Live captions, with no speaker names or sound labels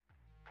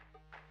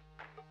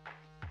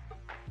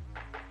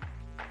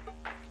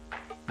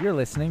You're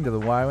listening to the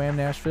YWAM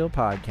Nashville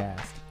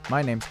podcast.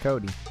 My name's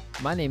Cody.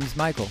 My name is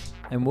Michael,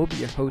 and we'll be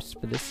your hosts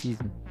for this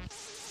season.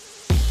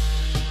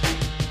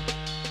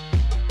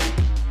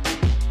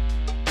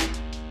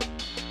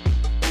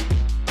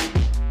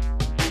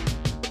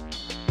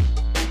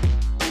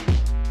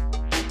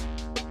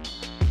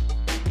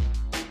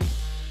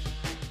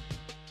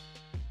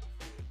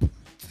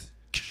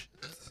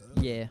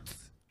 Yeah.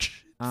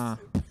 Oh,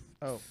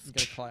 you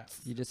gotta clap.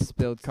 You just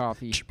spilled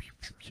coffee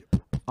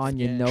on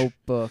your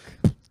notebook,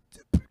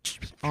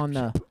 on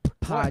the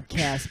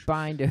podcast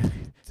binder.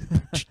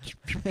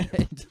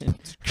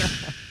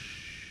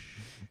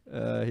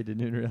 He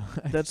didn't even realize.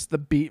 That's the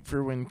beat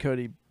for when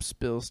Cody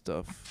spills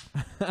stuff.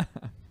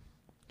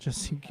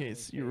 Just in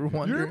case you were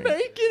wondering. You're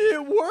making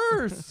it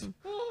worse.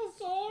 Oh,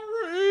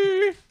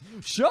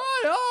 sorry. Shut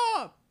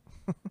up.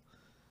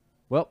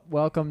 Well,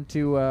 welcome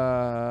to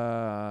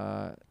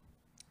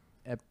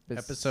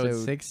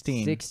Episode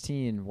 16.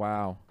 16.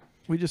 Wow.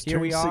 We just Here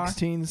turned we are.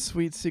 16,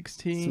 sweet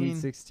 16. Sweet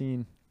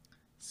 16.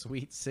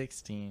 Sweet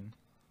 16.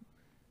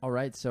 All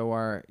right, so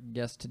our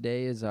guest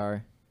today is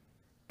our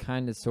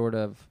kind of sort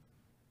of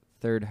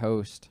third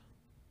host,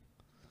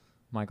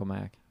 Michael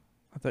Mack.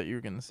 I thought you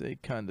were going to say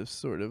kind of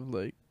sort of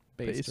like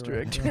bass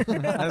director.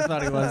 director. I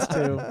thought he was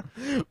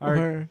too.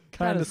 Or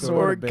Kind of sort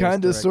sort or of bass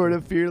kind of sort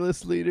director. of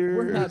fearless leader.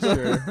 We're not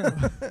sure.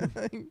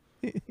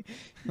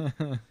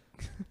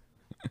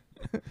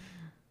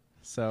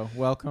 So,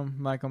 welcome,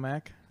 Michael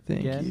Mack.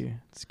 Thank Again. you.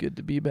 It's good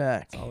to be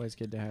back. It's always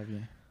good to have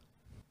you.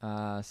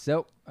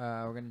 So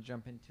we're going to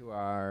jump into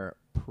our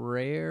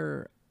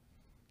prayer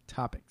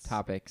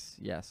Topics.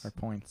 Yes. Or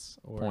points.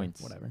 Or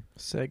Points. whatever.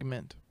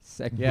 Segment.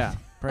 Yeah,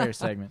 prayer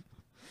segment.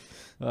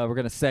 We're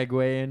going to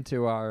segue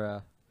into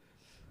our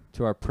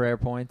prayer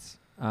points.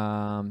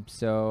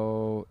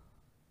 So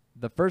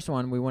the first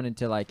one, we wanted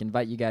to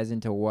invite you guys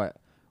into what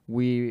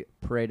we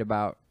prayed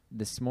about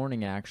this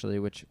morning, actually,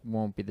 which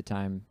won't be the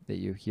time that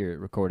you hear it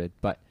recorded.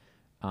 But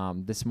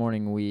this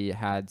morning we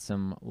had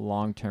some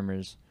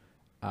long-termers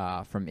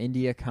from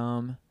India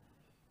come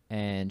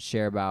and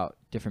share about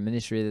different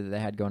ministry that they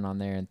had going on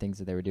there and things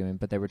that they were doing.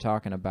 But they were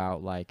talking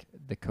about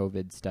the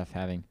COVID stuff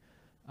having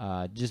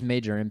just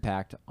major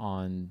impact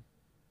on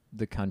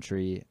the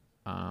country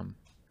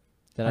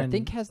that I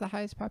think has the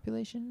highest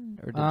population.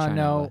 Or did China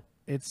No,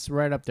 it's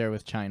right up there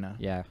with China.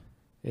 Yeah.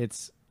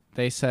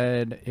 They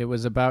said it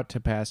was about to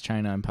pass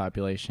China in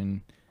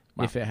population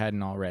Wow. if it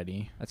hadn't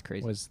already. That's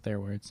crazy. Was their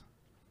words.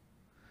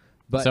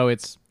 But So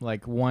it's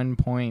like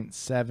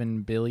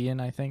 1.7 billion,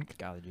 I think.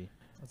 golly gee.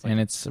 And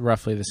it's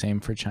roughly the same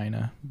for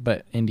China,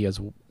 but India's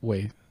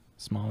way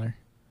smaller,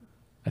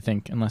 I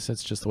think, unless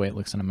it's just the way it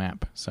looks on a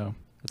map. So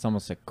It's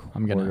almost a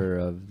I'm gonna- quarter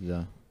of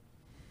the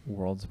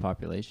world's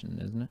population,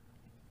 isn't it?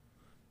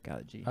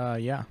 Golly gee.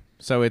 yeah.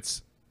 So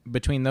it's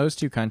between those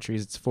two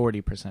countries, it's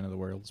 40% of the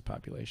world's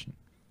population.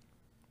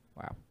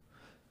 Wow.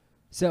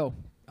 So,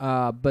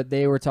 but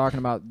they were talking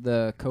about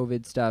the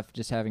COVID stuff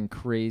just having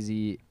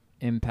crazy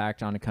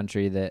impact on a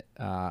country that,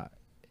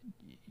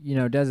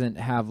 doesn't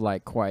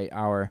have quite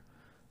our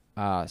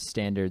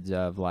standards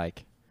of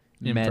medicine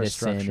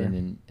Infrastructure.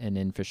 and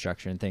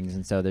infrastructure and things.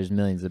 And so there's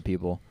millions of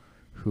people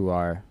who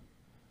are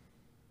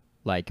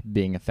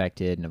being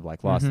affected and have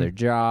lost Mhm. their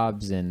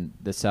jobs, and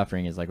the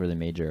suffering is really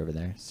major over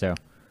there. So,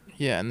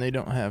 Yeah, and they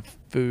don't have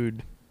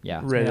food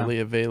yeah. readily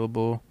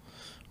available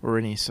or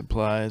any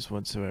supplies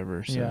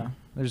whatsoever. So. Yeah.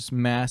 There's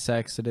mass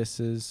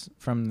exoduses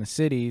from the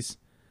cities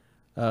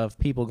of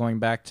people going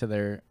back to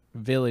their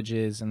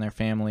villages and their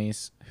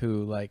families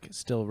who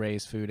still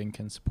raise food and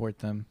can support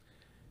them.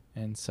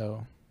 And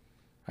so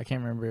I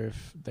can't remember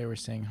if they were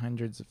saying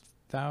hundreds of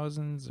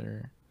thousands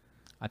or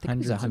I think it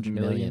was hundreds of 100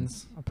 million.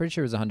 millions. I'm pretty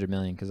sure it was 100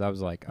 million because I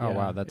was like, oh, Yeah,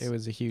 wow, that's it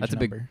was a huge a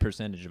number. big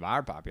percentage of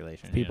our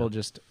population. People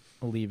just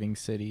leaving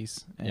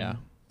cities and Yeah.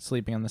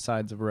 sleeping on the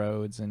sides of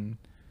roads and,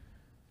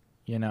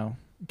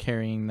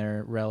 carrying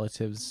their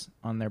relatives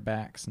on their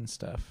backs and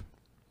stuff.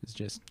 It's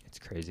just, It's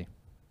crazy.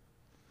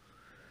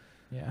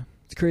 yeah.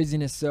 It's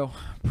craziness. So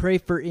pray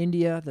for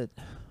India that,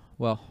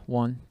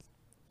 one,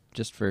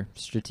 just for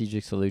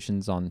strategic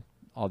solutions on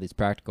all these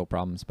practical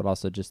problems, but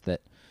also just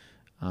that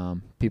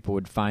people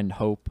would find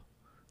hope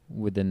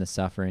within the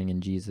suffering in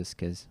Jesus,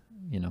 because,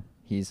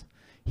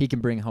 he can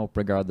bring hope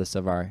regardless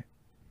of our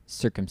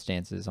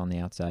circumstances on the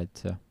outside.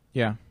 So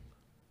Yeah.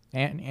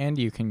 And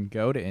you can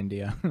go to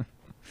India.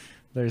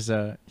 There's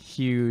a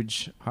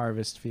huge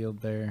harvest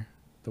field there.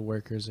 The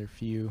workers are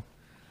few.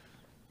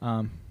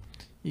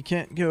 You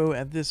can't go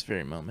at this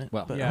very moment,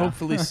 Well, but yeah.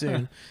 hopefully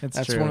soon.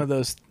 That's true. one of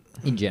those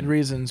in general,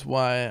 reasons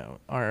why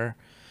our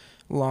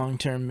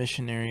long-term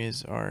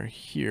missionaries are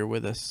here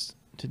with us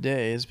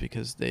today is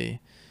because they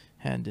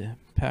had to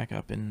pack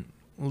up and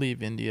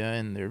leave India,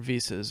 and their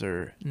visas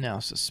are now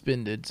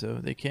suspended, so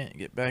they can't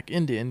get back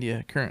into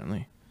India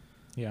currently.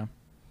 Yeah,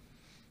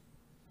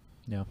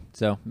 yeah.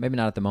 So maybe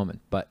not at the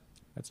moment, but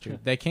that's true.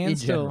 They can In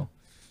still general.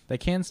 they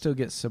can still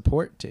get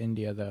support to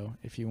India though.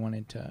 If you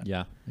wanted to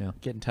yeah.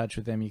 get in touch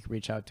with them, you could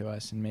reach out to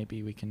us and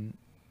maybe we can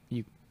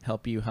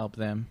help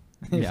them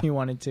if Yeah. you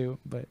wanted to.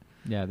 But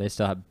Yeah, they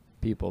still have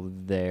people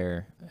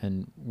there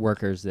and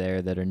workers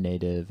there that are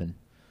native and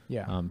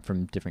Yeah.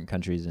 from different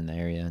countries in the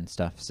area and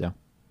stuff. So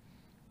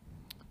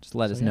just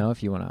let So, us yeah. know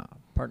if you want to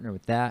partner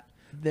with that.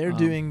 They're Um,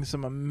 doing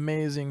some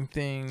amazing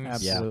things.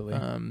 Absolutely.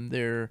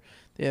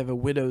 They have a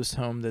widows'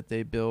 home that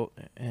they built,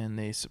 and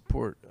they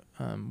support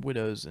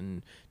widows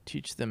and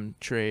teach them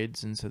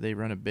trades, and so they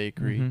run a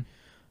bakery.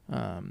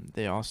 Mhm.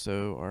 They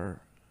also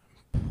are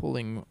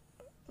pulling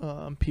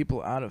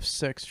people out of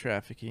sex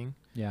trafficking,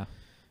 Yeah.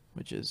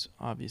 which is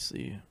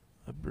obviously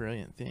a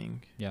brilliant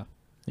thing. Yeah.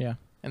 Yeah.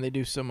 And they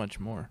do so much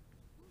more.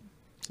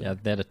 Yeah.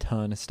 They had a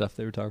ton of stuff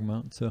they were talking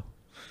about. So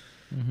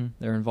Mm-hmm.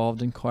 they're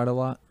involved in quite a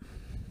lot.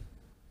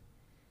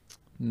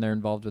 And they're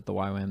involved with the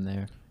YWAM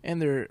there. And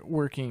they're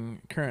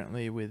working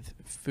currently with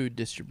food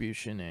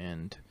distribution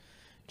and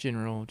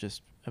general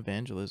just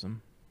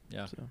evangelism.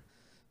 Yeah.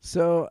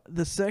 So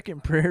the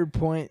second prayer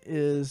point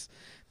is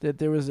that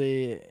there was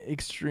a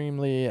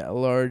extremely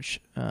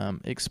large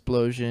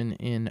explosion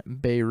in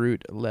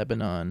Beirut,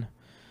 Lebanon.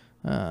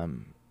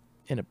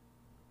 In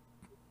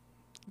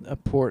a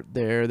port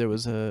there, there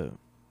was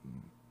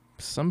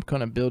some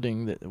kind of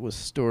building that was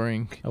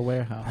storing A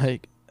warehouse.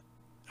 like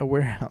a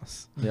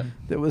warehouse Yep.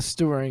 that was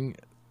storing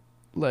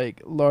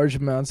like large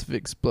amounts of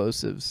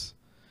explosives,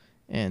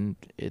 and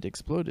it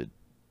exploded,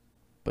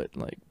 but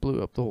like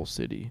blew up the whole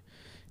city.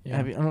 Yeah.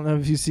 I don't know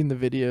if you've seen the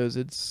videos.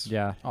 It's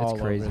Yeah. All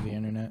It's crazy. over the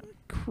internet.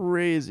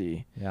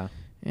 crazy, Yeah.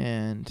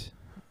 and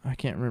I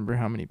can't remember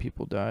how many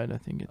people died. I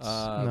think it's in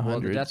the Well,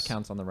 hundreds. the death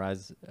count's on the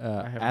rise.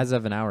 haven't- As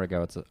of an hour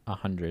ago, it's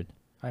 100.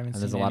 I haven't And seen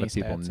there's a lot any of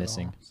people stats at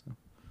missing. all, so.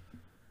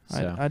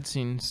 So, I'd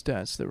seen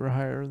stats that were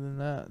higher than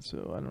that,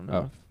 so I don't know.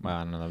 oh, well,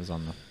 I don't know. That was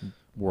on the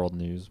world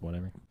news,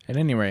 whatever. At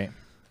any rate,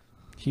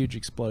 huge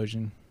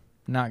explosion.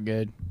 Not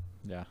good.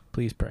 Yeah.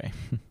 Please pray.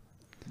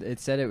 It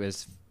said it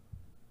was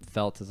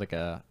felt as like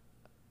a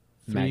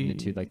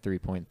magnitude like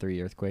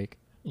 3.3 earthquake,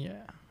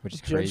 Yeah, which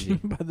is judging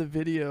crazy. by the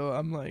video,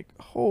 I'm like,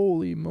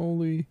 holy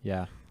moly!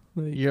 Yeah.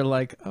 Like, You're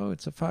like, oh,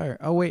 it's a fire.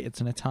 Oh, wait,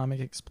 it's an atomic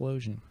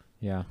explosion.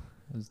 Yeah.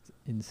 It was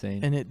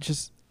insane. and it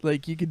just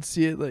like you could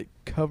see it like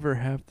cover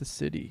half the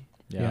city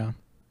yeah.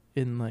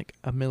 in like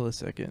a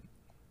millisecond.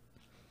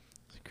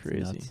 It's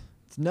crazy. nuts.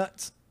 It's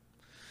nuts.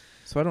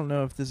 So I don't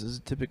know if this is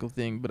a typical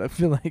thing, but I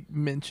feel like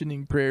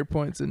mentioning prayer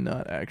points and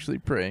not actually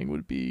praying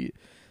would be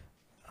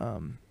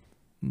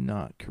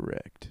not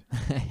correct.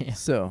 Yeah.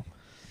 So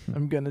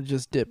I'm going to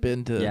just dip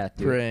into Yeah,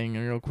 do it. praying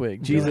real quick.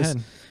 Go Jesus,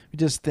 ahead. we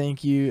just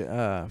thank you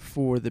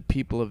for the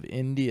people of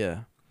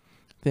India.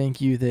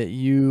 Thank you that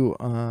you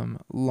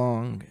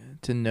long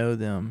to know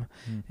them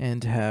Mm.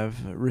 and to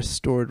have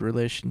restored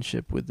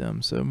relationship with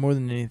them. So more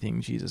than anything,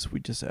 Jesus,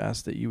 we just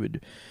ask that you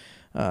would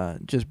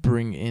just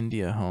bring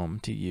India home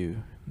to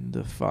you,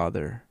 the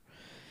Father.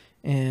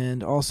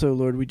 And also,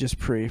 Lord, we just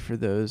pray for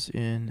those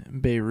in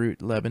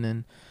Beirut,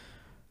 Lebanon,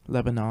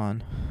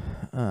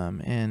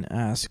 and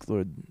ask,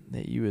 Lord,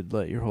 that you would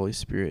let your Holy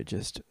Spirit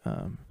just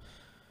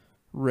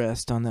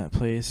rest on that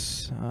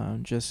place,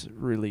 just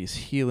release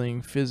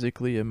healing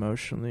physically,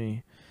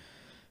 emotionally,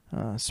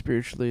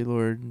 spiritually,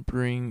 Lord.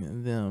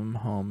 Bring them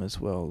home as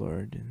well,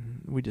 Lord.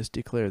 And we just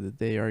declare that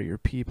they are your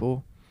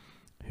people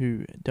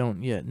who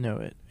don't yet know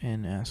it,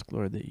 and ask,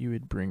 Lord, that you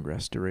would bring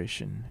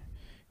restoration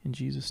in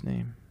Jesus'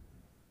 name.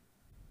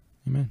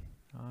 Amen.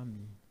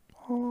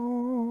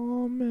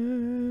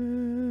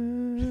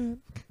 Amen.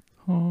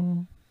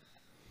 Oh.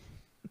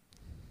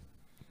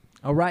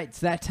 All right, it's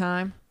that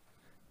time.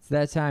 It's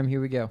that time. Here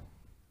we go.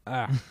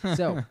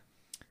 So,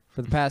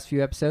 for the past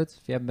few episodes,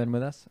 if you haven't been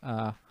with us,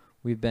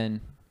 we've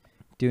been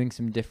doing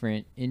some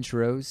different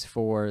intros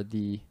for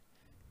the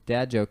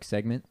dad joke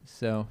segment.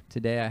 So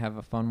today I have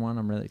a fun one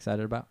I'm really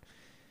excited about.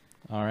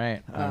 All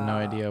right. I have no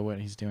idea what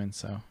he's doing,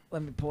 so.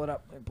 Let me pull it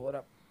up.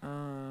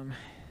 Oh,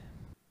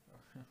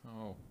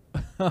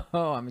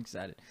 I'm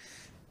excited.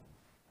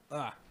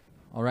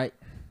 All right,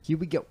 here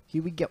we go.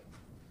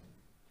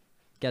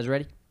 Guys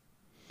ready?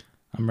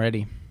 I'm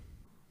ready.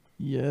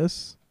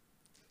 Yes.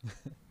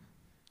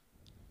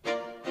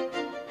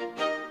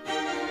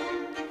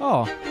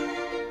 Oh.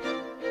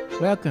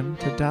 Welcome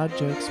to Dad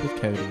Jokes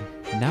with Cody.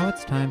 Now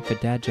it's time for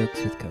dad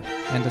jokes with Cody.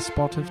 And a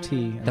spot of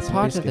tea. And The some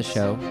part of the biscuits.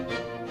 show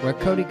where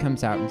Cody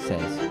comes out and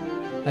says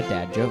a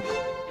dad joke.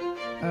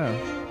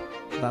 Oh.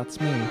 That's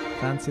me.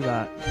 Fancy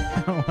that.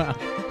 Oh, wow.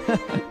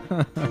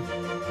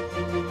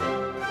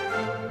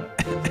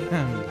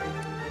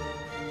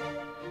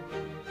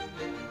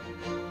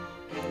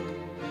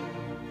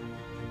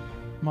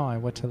 My,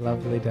 what a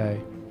lovely day.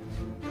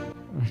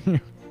 Do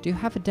you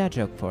have a dad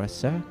joke for us,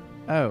 sir?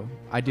 Oh,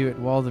 I do it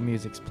while the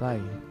music's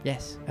playing.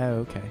 Yes.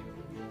 Oh, okay.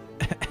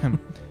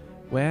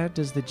 Where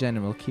does the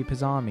general keep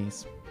his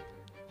armies?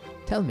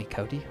 Tell me,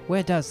 Cody,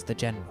 where does the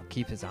general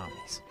keep his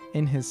armies?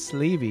 In his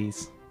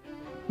sleeveys.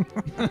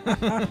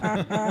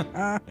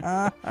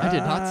 I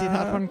did not see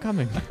that one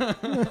coming.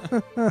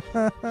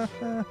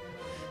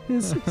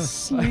 His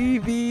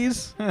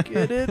sleeveys.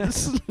 Get it?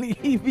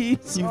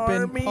 Sleeveys. You've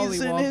been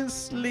Armies in pollywogged. his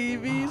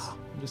sleeveys.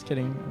 I'm just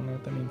kidding. I don't know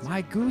what that means.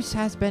 My goose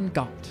has been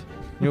got.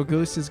 Your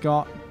goose has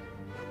got.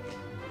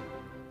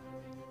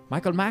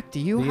 Michael Mack, do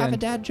you The have a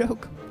end. dad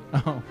joke?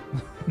 Oh.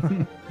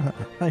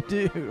 I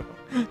do.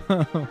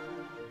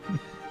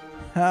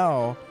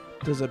 How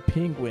does a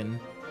penguin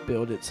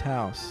build its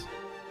house?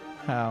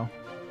 How?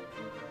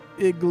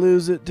 It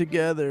glues it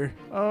together.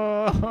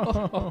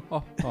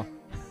 Oh.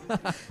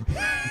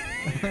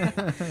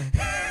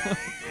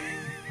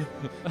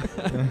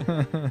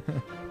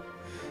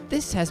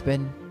 This has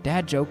been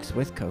Dad Jokes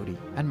with Cody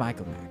and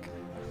Michael Mack.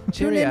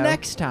 Tune Cheerio. in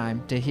next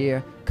time to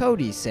hear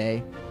Cody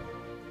say,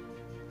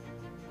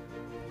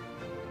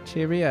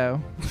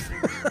 Cheerio.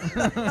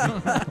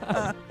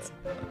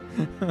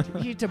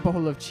 eat a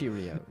bowl of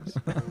Cheerios.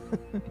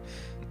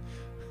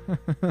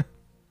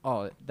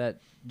 Oh,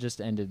 that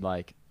just ended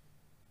like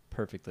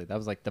perfectly. That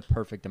was like the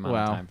perfect amount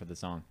of Wow. time for the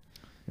song.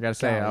 I gotta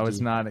say, I was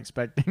Golly. not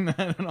expecting that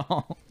at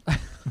all.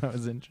 That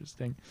was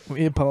interesting.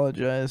 We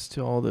apologize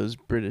to all those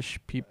British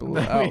people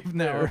That out we've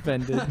never there.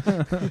 offended.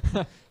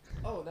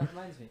 Oh, that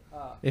reminds me.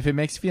 If it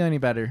makes you feel any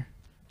better,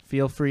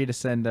 feel free to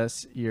send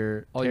us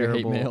your All your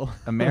hate terrible mail.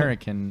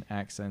 American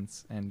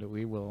accents, and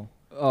we will.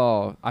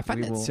 Oh, I find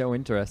We that will- so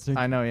interesting.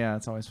 I know, yeah,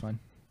 it's always fun.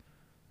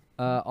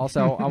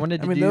 Also, I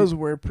wanted I to mean, do. those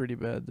were pretty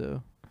bad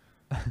though.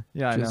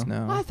 Yeah, I Just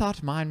know. now. I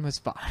thought mine was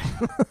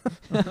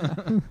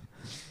fine.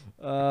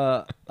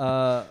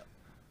 I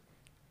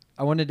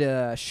wanted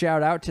to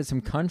shout out to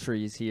some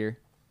countries here.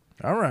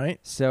 All right.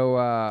 So,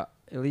 at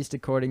least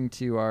according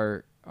to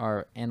our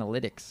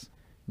analytics,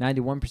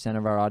 91%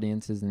 of our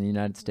audience is in the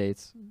United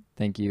States.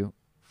 Thank you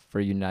for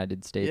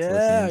United States Yeah,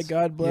 listeners.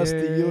 God bless the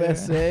Yeah.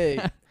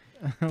 USA.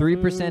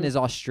 3% is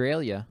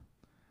Australia.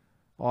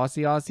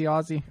 Aussie, Aussie,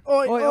 Aussie.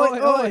 Oi, oi,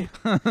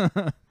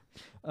 oi.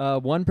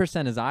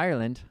 1% is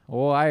Ireland.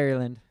 Oh,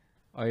 Ireland.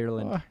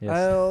 Ireland. Oh, Yes.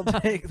 I'll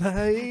take the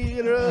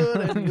high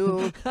road and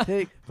you'll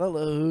take the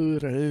low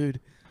road.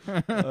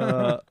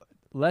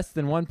 Less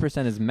than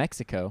 1% is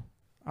Mexico.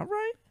 All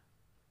right.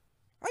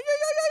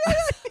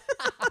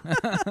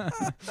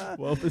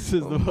 Well, this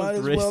is Might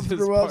as well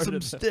throw out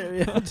some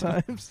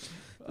stereotypes.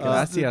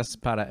 Gracias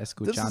para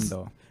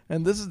escuchando.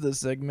 And this is the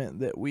segment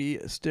that we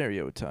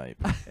stereotype.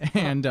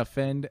 And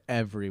offend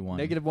everyone.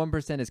 Negative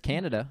 1% is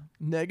Canada.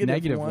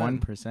 Negative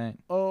 1%.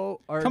 Oh,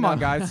 or Come no. on,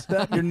 guys.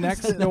 You're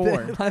next They-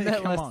 door. I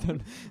meant Come less on.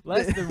 than,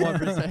 less than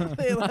 1%.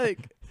 They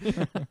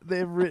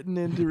they've written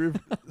into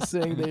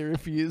saying they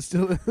refuse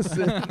to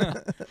listen.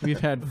 We've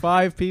had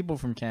 5 people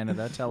from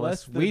Canada tell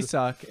Less us we than-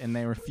 suck and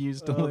they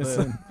refuse to Oh, man.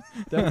 listen.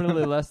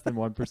 Definitely less than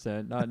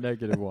 1%, not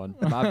negative 1.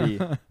 My B.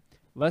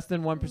 Less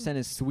than 1%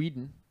 is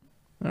Sweden.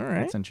 All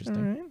right. That's interesting.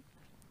 All right.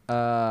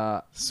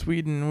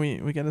 Sweden,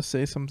 we got to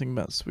say something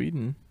about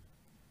Sweden.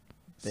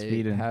 They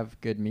Sweden. have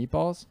good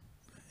meatballs.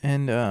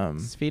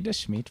 And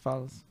Swedish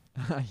meatballs.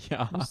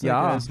 Yeah. what's that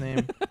Yeah. guy's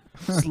name?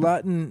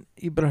 Zlatan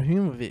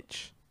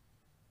Ibrahimovic.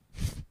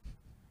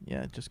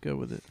 Yeah, just go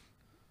with it.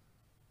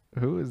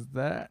 Who is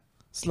that?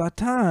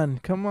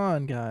 Zlatan, come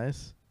on,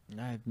 guys.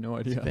 I have no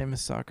He's a idea.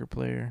 famous soccer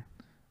player.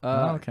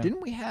 Oh, okay.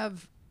 Didn't we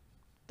have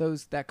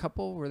that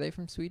couple? Were they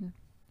from Sweden?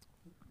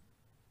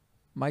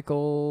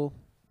 Michael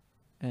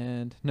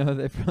and no,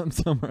 they're from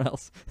somewhere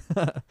else.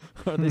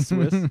 Are they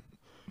Swiss?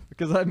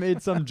 Because I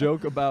made some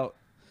joke about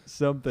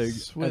something,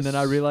 and then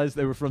I Swiss. realized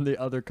they were from the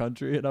other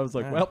country, and I was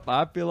like, Yeah. "Well,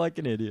 I feel like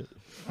an idiot."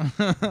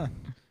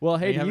 Well, Are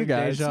hey you to you having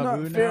guys. It's deja not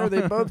vu fair. now?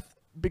 They both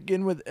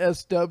begin with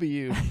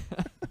SW.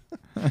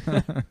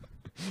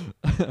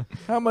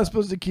 How am I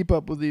supposed to keep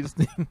up with these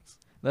things?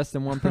 Less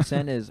than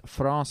 1% is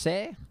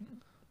Français.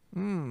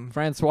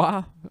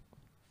 Francois.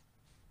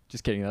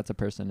 Just kidding. That's a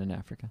person in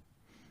Africa.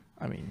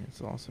 I mean,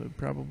 it's also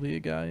probably a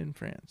guy in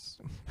France.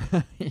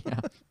 Yeah.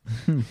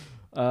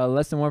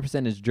 Less than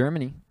 1% is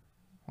Germany.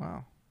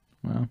 Wow.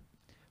 Well,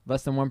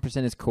 Less than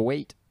 1% is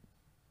Kuwait.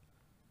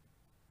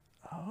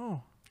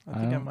 Oh, I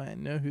think I Oh. might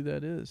know who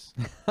that is.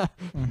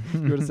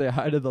 You want to say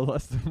hi to the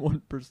less than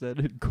 1%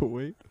 in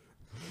Kuwait?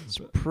 It's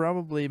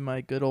probably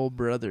my good old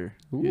brother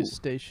Ooh. who's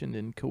stationed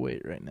in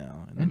Kuwait right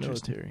now in the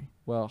Interesting. military.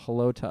 Well,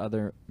 hello to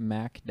other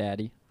Mac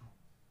Daddy.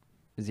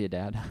 Is he a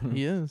dad?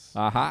 He is.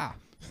 Aha.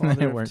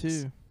 Father It of works.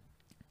 2.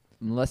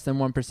 Less than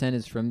 1%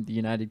 is from the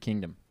United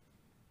Kingdom.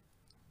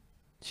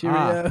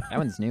 Cheerio. That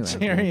one's new. actually.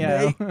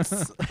 Cheerio.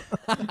 Mates.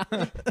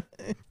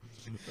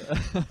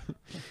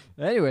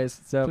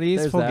 Anyways, so please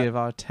there's forgive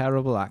our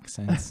terrible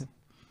accents.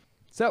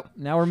 So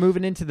now we're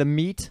moving into the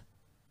meat,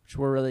 which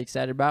we're really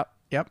excited about.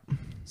 Yep.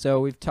 So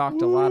we've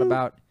talked a lot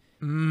about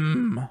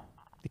Mmm.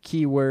 the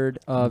key word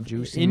of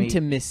Juicy meat.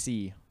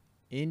 intimacy.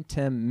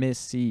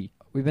 Intimacy.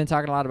 We've been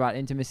talking a lot about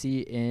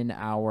intimacy in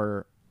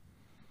our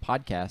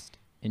podcast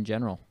in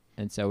general.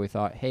 And so we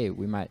thought, hey,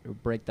 we might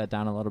break that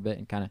down a little bit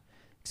and kind of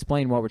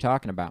explain what we're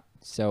talking about.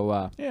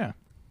 So, Yeah.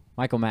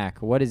 Michael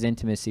Mack, what is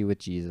intimacy with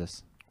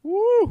Jesus?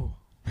 Woo.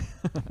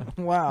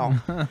 Wow.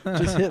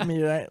 Just hit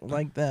me right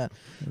like that.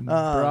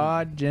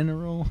 Broad,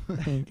 general.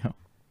 There you go.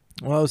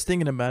 Well, I was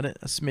thinking about it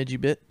a smidgy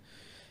bit,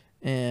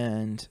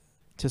 and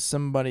to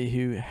somebody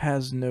who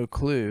has no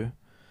clue,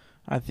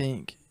 I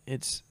think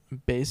it's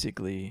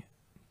basically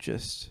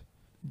just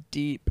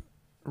deep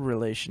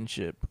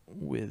relationship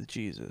with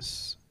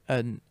Jesus,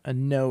 a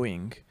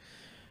knowing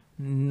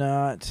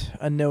not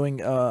a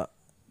knowing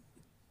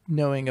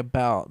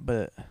about,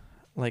 but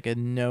like a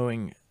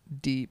knowing,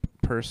 deep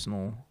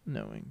personal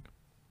knowing.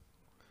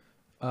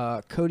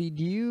 Cody,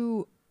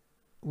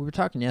 we were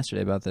talking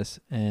yesterday about this,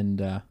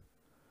 and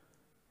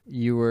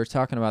you were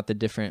talking about the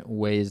different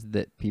ways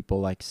that people,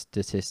 like,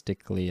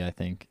 statistically, I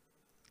think,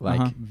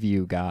 like,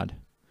 view God.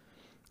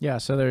 Yeah,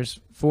 so there's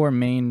 4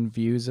 main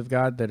views of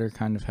God that are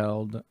kind of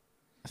held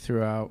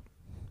throughout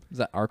Is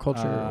that our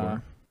culture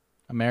or?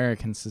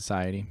 American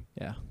society.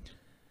 Yeah.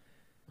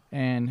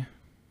 And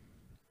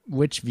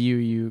which view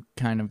you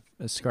kind of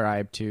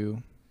ascribe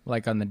to,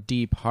 like on the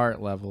deep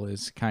heart level,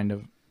 is kind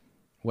of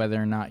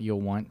whether or not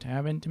you'll want to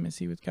have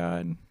intimacy with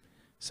God.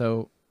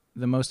 So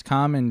the most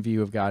common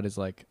view of God is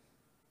like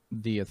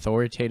the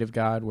authoritative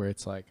God, where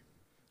it's like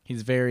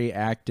he's very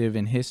active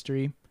in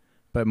history,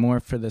 but more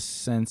for the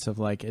sense of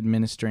like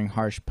administering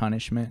harsh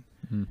punishment.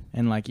 Mm.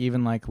 And like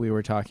even like we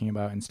were talking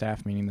about in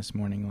staff meeting this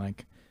morning,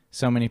 like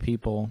so many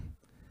people,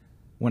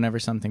 whenever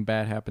something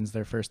bad happens,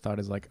 their first thought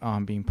is like, oh,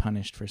 I'm being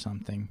punished for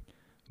something.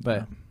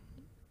 But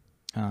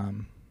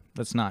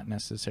that's not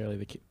necessarily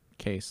the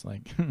case.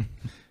 Like,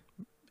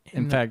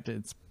 in fact,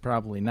 it's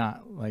probably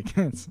not. Like,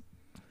 it's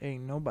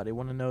ain't nobody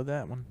want to know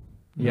that one.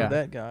 Yeah. Know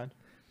that God.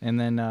 And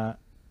then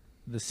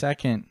the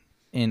second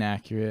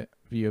inaccurate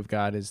view of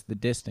God is the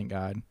distant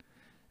God.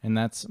 And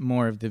that's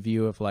more of the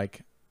view of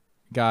like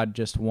God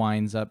just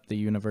winds up the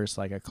universe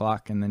like a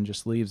clock and then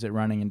just leaves it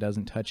running and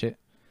doesn't touch it.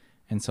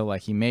 And so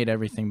like he made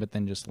everything but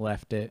then just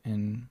left it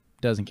and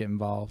doesn't get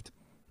involved,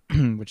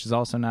 which is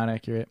also not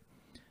accurate.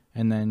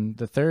 And then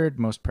the third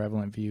most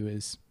prevalent view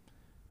is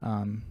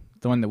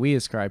the one that we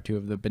ascribe to,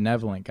 of the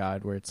benevolent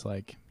God, where it's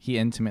like he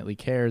intimately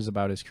cares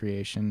about his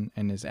creation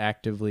and is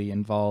actively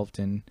involved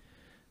in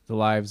the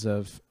lives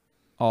of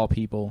all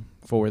people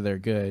for their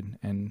good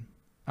and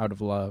out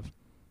of love.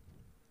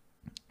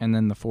 And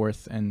then the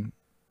fourth and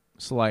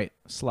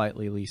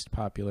slightly least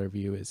popular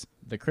view is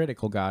the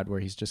critical God, where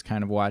he's just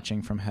kind of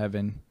watching from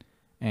heaven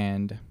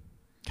and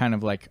kind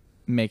of like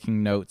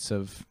making notes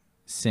of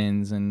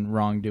sins and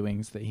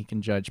wrongdoings that he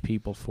can judge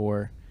people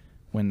for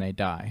when they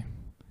die.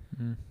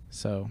 Mm.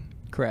 So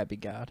Crabby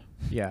God.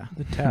 yeah,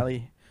 The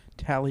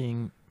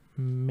tallying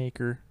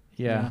maker.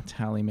 yeah,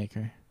 tally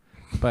maker.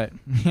 But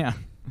yeah,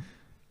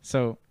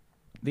 so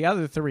the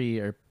other 3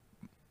 are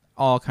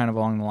all kind of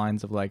along the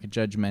lines of like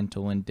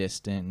judgmental and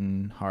distant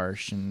and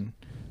harsh and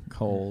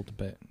cold,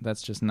 but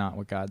that's just not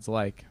what God's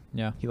like.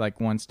 Yeah. He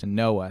like wants to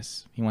know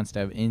us. He wants to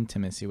have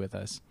intimacy with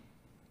us.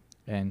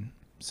 And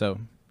so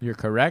your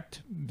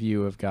correct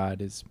view of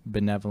God is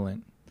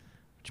benevolent,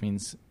 which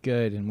means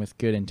good and with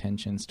good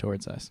intentions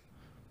towards us.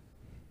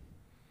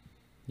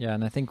 Yeah,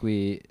 and I think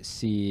we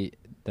see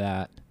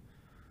that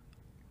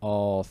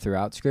all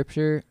throughout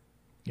Scripture.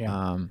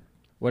 Yeah.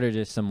 What are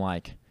just some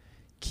like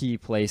key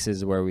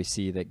places where we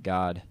see that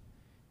God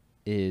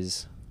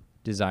is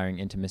desiring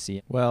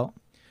intimacy? Well,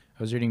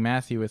 I was reading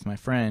Matthew with my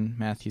friend,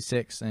 Matthew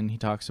 6, and he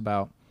talks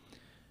about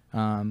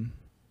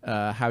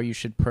how you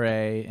should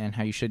pray and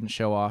how you shouldn't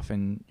show off,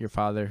 and your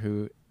Father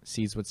who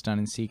sees what's done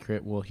in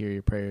secret will hear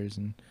your prayers.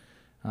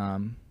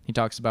 And he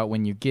talks about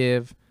when you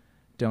give,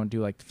 don't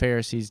do like the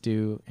Pharisees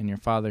do, and your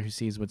Father who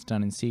sees what's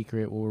done in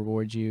secret will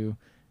reward you.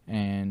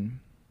 And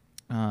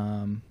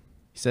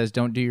he says,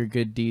 don't do your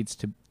good deeds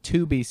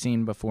to be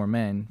seen before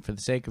men for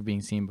the sake of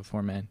being seen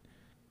before men,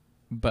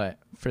 but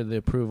for the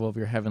approval of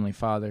your heavenly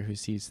Father who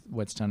sees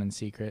what's done in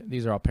secret.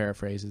 These are all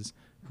paraphrases,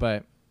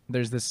 but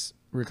there's this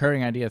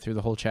recurring idea through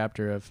the whole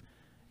chapter of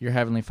your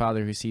heavenly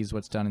Father who sees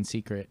what's done in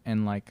secret.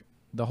 And like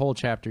the whole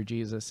chapter,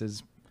 Jesus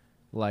is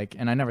like,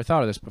 and I never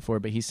thought of this before,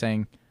 but he's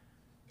saying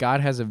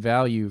God has a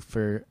value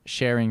for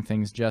sharing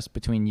things just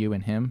between you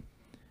and him.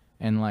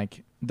 And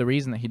like the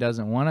reason that he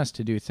doesn't want us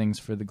to do things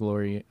for the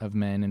glory of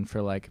men and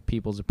for like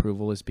people's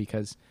approval is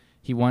because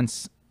he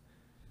wants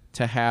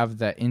to have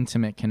that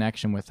intimate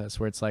connection with us,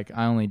 where it's like,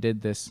 I only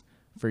did this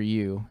for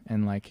you.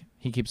 And like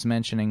he keeps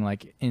mentioning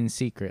like in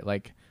secret,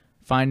 like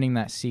finding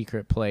that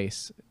secret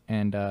place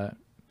and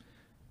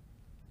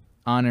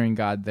honoring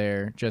God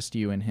there, just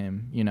you and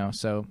him, you know.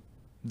 So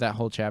that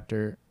whole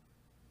chapter,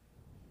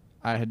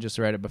 I had just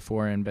read it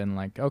before and been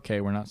like,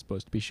 okay, we're not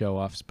supposed to be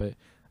show-offs, but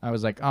I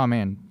was like, oh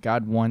man,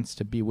 God wants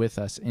to be with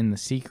us in the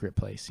secret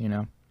place, you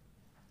know?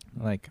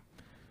 Like,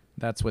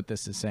 that's what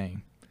this is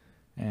saying.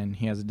 And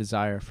he has a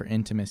desire for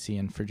intimacy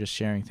and for just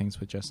sharing things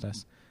with just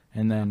us.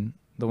 And then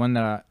the one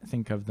that I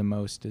think of the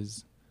most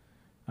is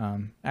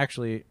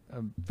actually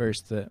a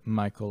verse that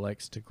Michael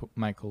likes to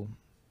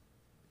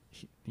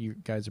you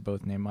guys are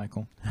both named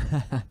Michael.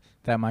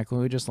 That Michael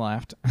who just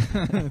laughed.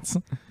 It's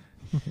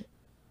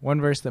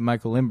one verse that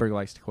Michael Lindbergh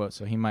likes to quote,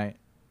 so he might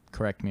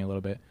correct me a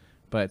little bit.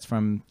 But it's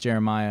from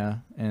Jeremiah,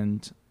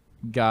 and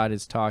God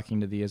is talking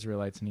to the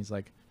Israelites, and he's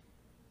like,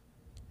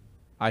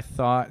 I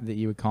thought that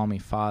you would call me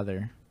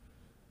Father,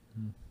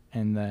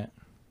 and that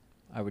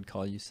I would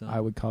call you son. I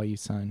would call you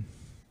son.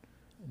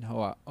 And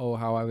how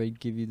I would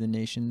give you the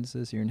nations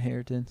as your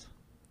inheritance.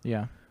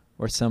 Yeah.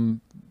 Or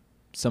some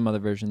other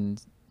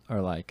versions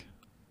are like,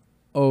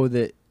 oh,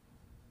 that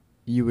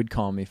you would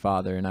call me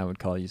Father, and I would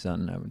call you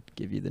Son, and I would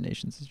give you the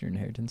nations as your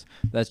inheritance.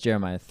 That's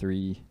Jeremiah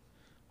 3,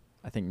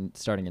 I think,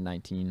 starting in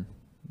 19,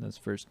 those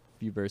first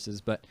few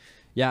verses. But,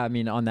 yeah, I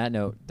mean, on that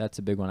note, that's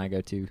a big one I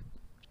go to.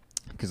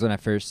 Because when I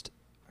first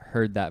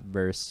heard that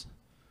verse,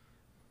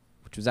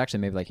 which was actually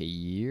maybe like a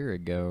year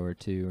ago or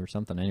two or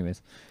something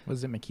anyways.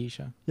 Was it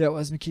Makisha? Yeah, it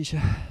was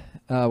Makisha.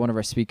 One of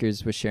our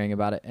speakers was sharing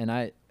about it, and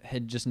I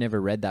had just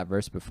never read that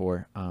verse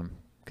before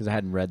because I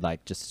hadn't read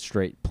like just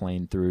straight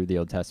plain through the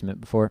Old Testament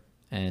before.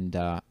 And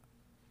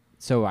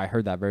so I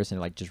heard that verse and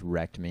it like just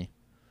wrecked me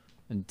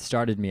and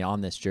started me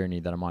on this journey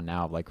that I'm on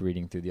now of like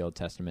reading through the Old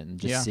Testament and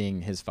just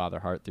seeing his father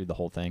heart through the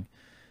whole thing.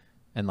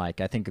 And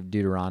like I think of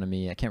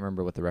Deuteronomy, I can't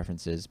remember what the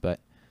reference is, but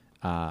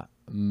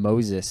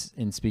Moses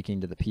in speaking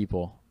to the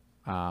people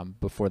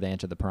before they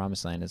enter the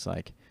promised land is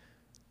like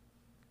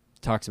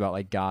talks about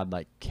like God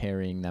like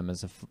carrying them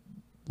as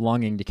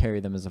longing to carry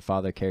them as a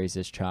father carries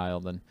his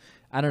child. And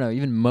I don't know,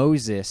 even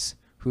Moses,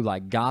 who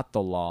like got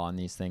the law and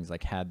these things,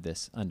 like had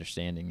this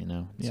understanding, you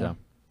know? Yeah. So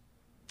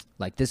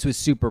like this was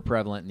super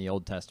prevalent in the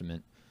Old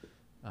Testament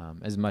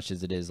as much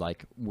as it is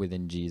like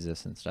within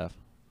Jesus and stuff.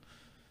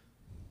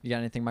 You got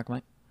anything, Mike?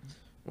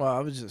 Well, I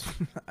was just,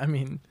 I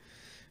mean,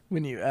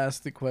 when you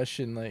ask the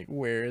question, like,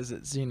 where is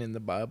it seen in the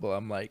Bible?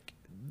 I'm like,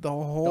 the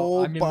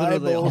whole literally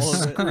Bible all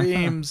of it.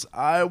 screams,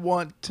 I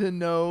want to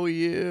know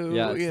you.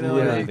 Yeah, it's you know,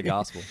 literally like, the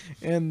gospel.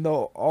 And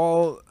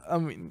I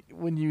mean,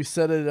 when you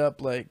set it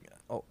up like,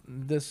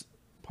 this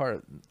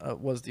part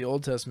was the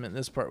Old Testament,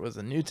 this part was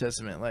the New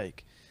Testament,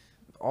 like,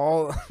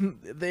 all,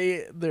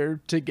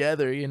 they're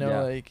together, you know,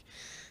 Yeah.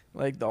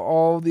 like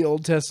all the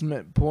Old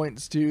Testament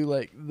points to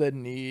like the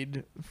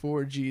need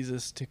for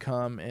Jesus to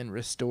come and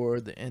restore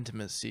the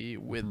intimacy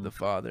with the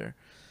Father.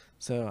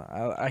 So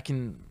I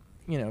can,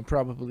 you know,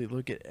 probably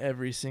look at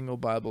every single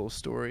Bible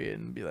story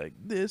and be like,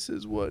 this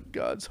is what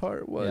God's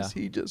heart was.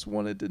 Yeah. He just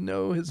wanted to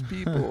know his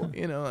people,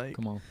 you know, like,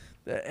 Come on.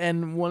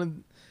 and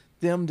wanted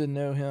them to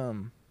know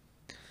him.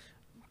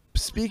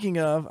 Speaking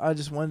of, I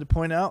just wanted to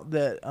point out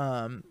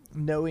that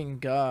knowing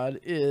God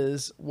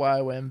is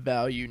YWAM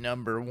value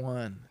number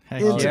 1.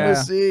 Heck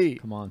Intimacy.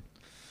 Come on.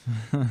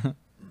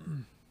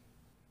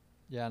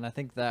 Yeah, and I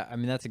think that, I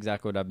mean, that's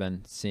exactly what I've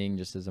been seeing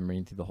just as I'm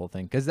reading through the whole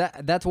thing. Because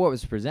that's what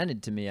was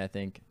presented to me, I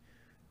think.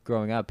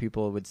 Growing up,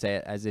 people would say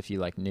it as if you,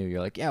 like, knew.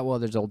 You're like, yeah, well,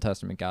 there's Old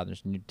Testament God,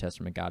 there's New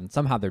Testament God, and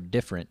somehow they're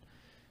different.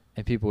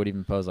 And people would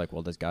even pose, like,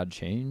 well, does God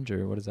change,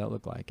 or what does that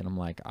look like? And I'm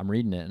like, I'm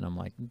reading it, and I'm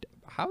like,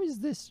 how is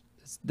this?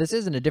 This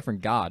isn't a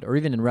different God. Or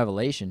even in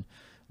Revelation,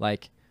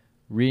 like,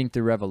 reading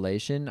through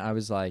Revelation, I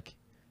was like,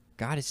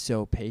 God is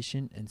so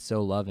patient and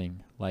so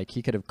loving. Like,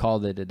 he could have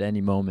called it at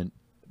any moment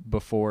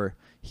before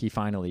he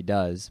finally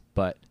does.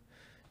 But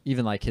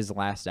even, like, his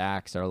last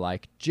acts are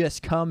like,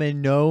 just come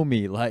and know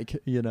me. Like,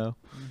 you know,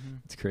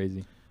 it's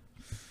crazy.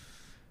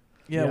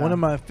 Yeah, Yeah. one of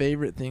my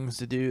favorite things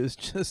to do is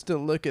just to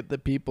look at the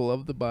people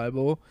of the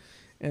Bible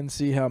and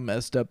see how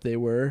messed up they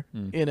were,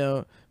 you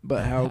know,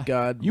 but how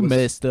God You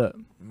messed up.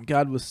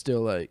 God was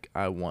still like,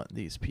 I want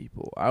these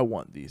people. I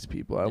want these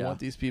people. I Yeah. want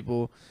these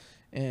people.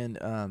 And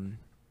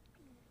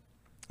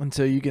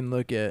so you can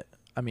look at,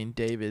 I mean,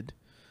 David,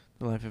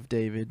 the life of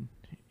David,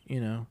 you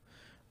know,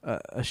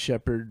 a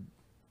shepherd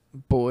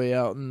boy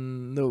out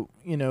in the,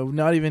 you know,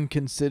 not even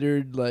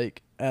considered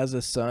like as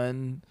a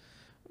son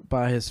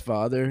by his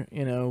father,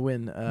 you know,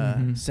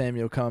 when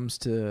Samuel comes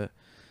to,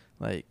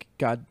 like,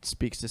 God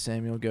speaks to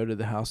Samuel, go to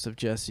the house of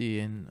Jesse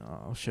and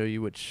I'll show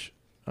you which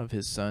of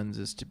his sons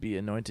is to be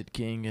anointed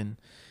king. And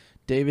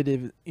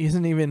David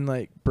isn't even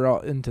like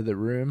brought into the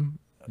room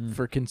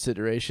for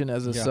consideration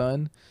as a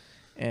son.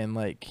 And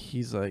like,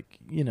 he's like,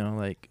 you know,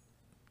 like,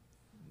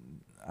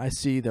 I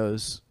see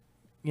those,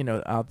 you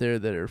know, out there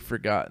that are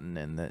forgotten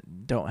and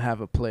that don't have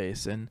a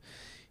place. And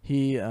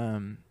he,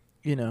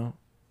 you know,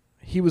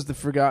 he was the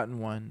forgotten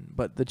one,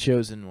 but the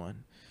chosen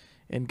one.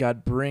 And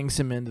God brings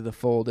him into the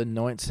fold,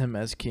 anoints him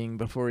as king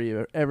before he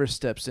ever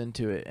steps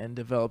into it, and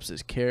develops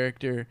his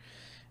character.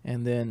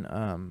 And then,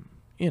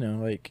 you know,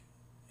 like,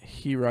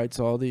 he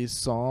writes all these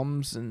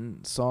psalms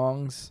and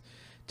songs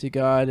to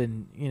God,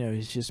 and, you know,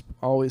 he's just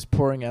always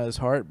pouring out his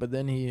heart, but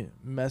then he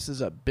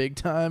messes up big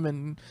time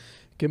and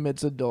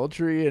commits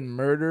adultery and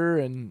murder,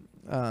 and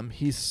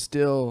he's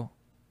still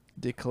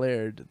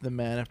declared the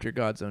man after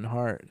God's own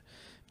heart,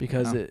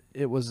 because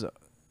it was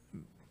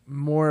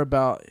more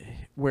about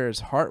where his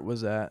heart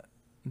was at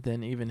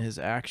than even his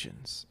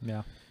actions.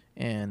 Yeah.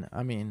 And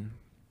I mean,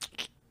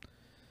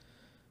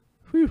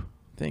 whew,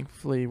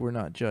 thankfully we're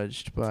not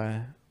judged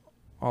by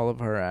all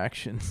of our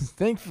actions.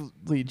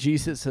 Thankfully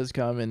Jesus has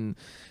come and,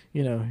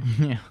 you know,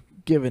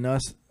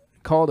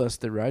 called us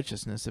the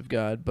righteousness of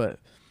God, but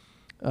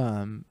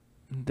that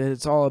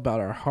it's all about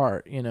our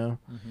heart, you know.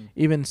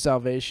 Even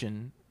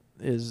salvation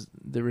is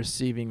the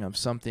receiving of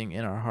something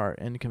in our heart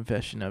and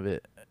confession of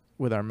it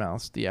with our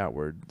mouths, the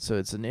outward. So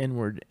it's an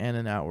inward and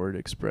an outward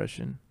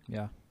expression.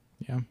 Yeah.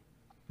 Yeah.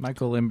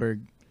 Michael Lindbergh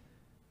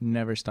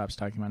never stops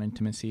talking about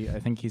intimacy. I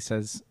think he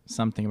says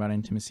something about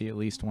intimacy at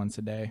least once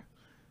a day.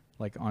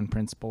 like on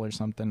principle or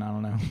something. I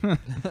don't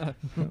know.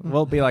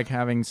 We'll be like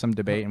having some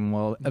debate, and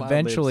we'll Mildly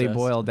eventually obsessed.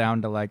 boil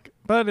down to like,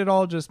 but it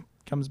all just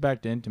comes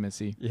back to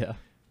intimacy. Yeah.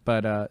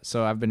 But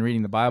so I've been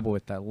reading the Bible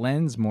with that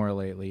lens more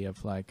lately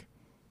of like,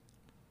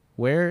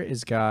 where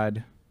is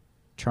God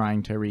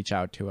trying to reach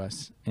out to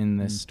us in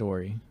this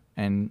story?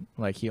 And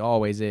like he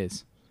always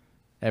is,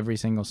 every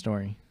single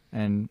story.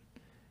 And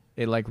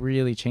it like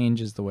really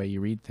changes the way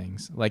you read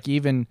things. Like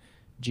even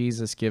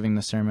Jesus giving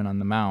the Sermon on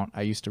the Mount,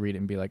 I used to read it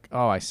and be like,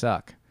 oh, I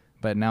suck.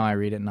 But now I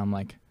read it and I'm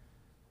like,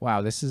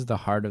 wow, this is the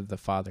heart of the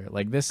Father.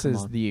 Like this Come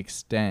is on. the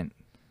extent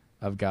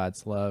of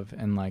God's love.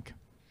 And like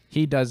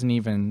he doesn't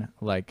even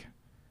like,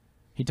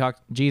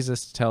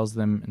 Jesus tells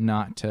them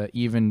not to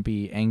even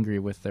be angry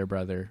with their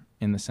brother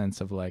in the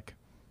sense of like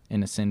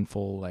in a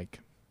sinful, like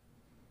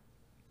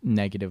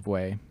negative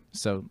way.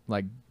 So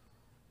like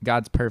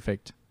God's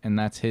perfect and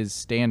that's his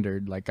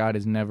standard. Like God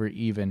is never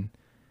even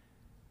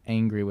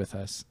angry with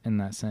us in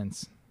that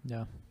sense.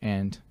 Yeah.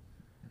 And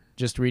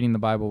just reading the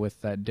Bible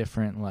with that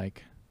different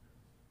like,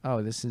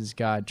 oh, this is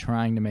God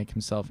trying to make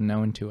himself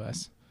known to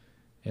us.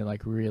 It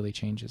like really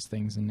changes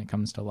things and it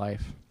comes to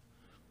life.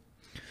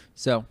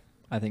 So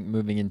I think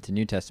moving into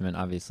New Testament,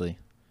 obviously,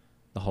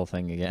 the whole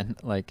thing again.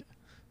 Like,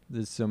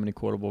 there's so many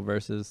quotable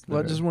verses.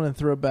 Well, I just want to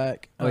throw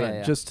back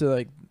Yeah. just to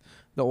like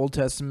the Old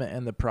Testament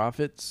and the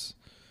prophets.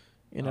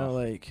 You know, Oh.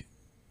 like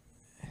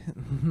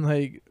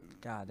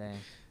God dang.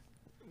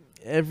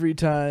 every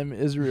time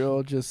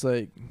Israel just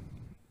like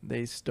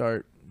they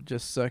start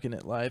just sucking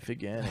at life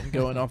again and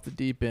going off the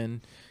deep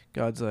end,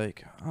 God's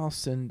like, I'll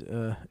send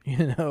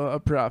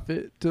a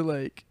prophet to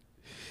like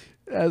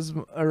as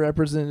a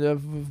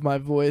representative of my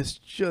voice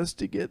just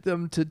to get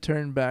them to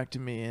turn back to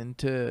me and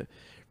to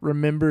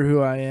remember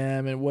who I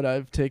am and what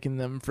I've taken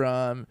them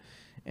from,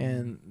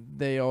 and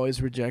they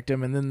always reject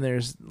him. And then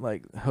there's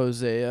like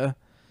Hosea,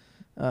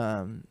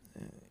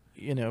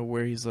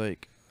 where he's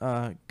like,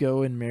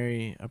 go and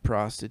marry a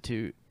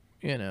prostitute,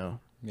 Yeah.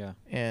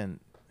 and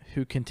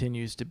who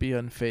continues to be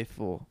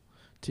unfaithful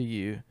to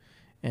you,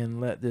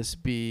 and let this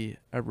be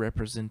a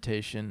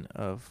representation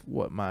of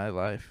what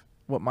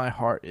my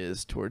heart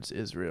is towards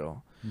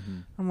Israel. Mm-hmm.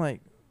 I'm like,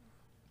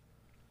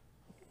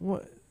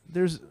 what?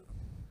 There's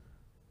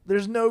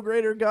no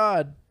greater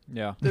God.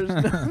 Yeah. There's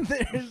no,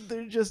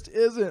 there just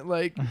isn't.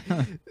 Like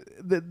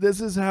that.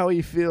 This is how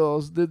he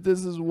feels. That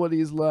this is what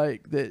he's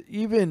like. That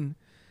even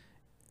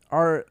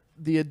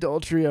the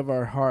adultery of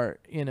our heart,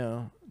 We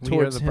are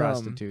towards the him,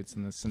 prostitutes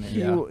in this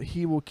scenario.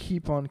 he will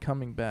keep on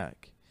coming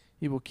back.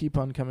 He will keep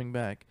on coming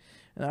back.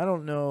 And I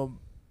don't know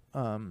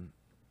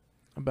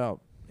about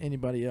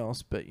anybody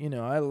else, but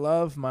I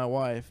love my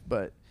wife,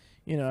 but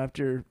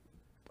after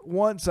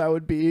once I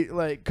would be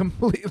like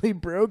completely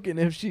broken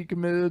if she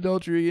committed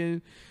adultery,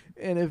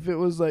 and if it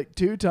was like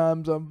 2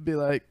 times I'd be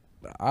like,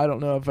 I don't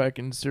know if I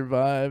can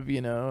survive,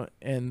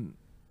 and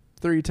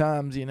 3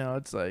 times,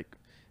 it's like,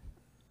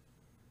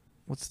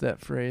 what's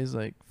that phrase,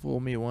 like, fool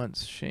me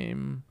once,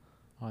 shame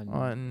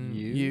on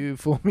you,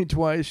 fool me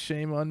twice,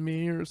 shame on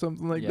me, or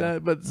something like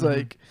that. But it's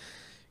like,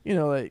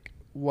 like,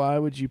 why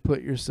would you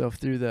put yourself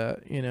through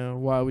that?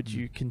 Why would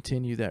you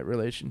continue that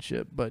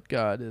relationship? But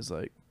God is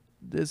like,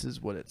 this is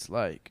what it's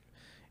like,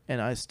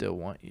 and I still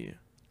want you.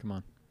 Come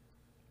on.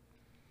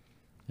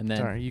 And then,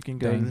 Sorry, you can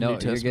go to the New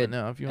Testament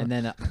now if you want.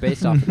 and then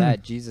based off of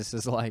that, Jesus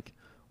is like,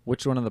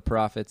 which one of the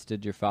prophets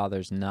did your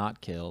fathers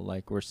not kill?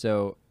 Like, we're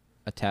so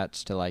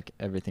attached to like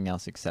everything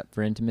else except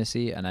for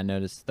intimacy. And I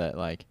noticed that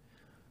like,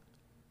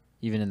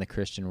 even in the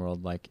Christian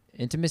world, like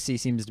intimacy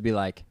seems to be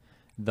like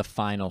the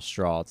final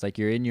straw. It's like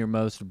you're in your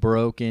most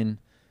broken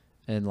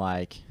and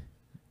like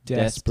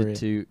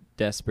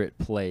desperate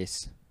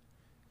place,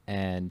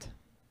 and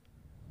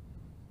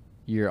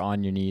you're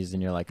on your knees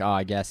and you're like, oh,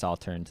 I guess I'll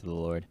turn to the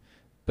Lord.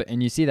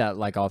 And you see that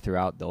like all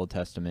throughout the Old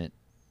Testament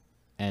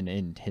and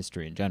in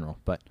history in general.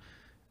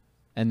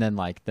 And then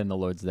the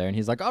Lord's there and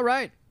he's like, all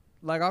right,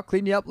 like I'll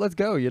clean you up, let's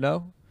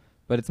go,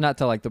 But it's not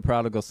till like the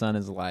prodigal son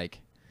is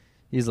like,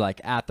 he's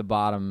like at the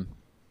bottom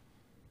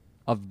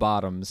of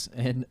bottoms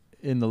and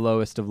in the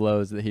lowest of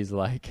lows that he's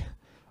like,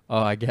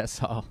 oh, I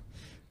guess I'll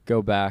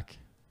go back,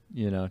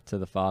 to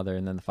the Father.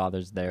 And then the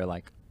Father's there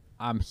like,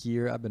 I'm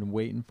here, I've been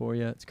waiting for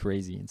you. It's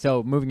crazy. And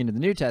so moving into the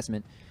New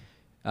Testament,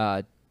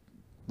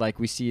 like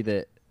we see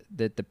that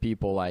the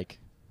people like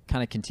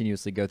kind of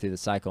continuously go through the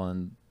cycle,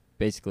 and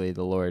basically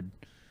the Lord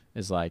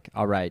is like,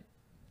 all right,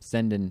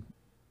 send in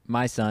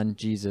my son,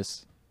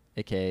 Jesus,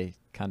 aka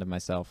kind of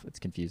myself. It's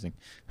confusing,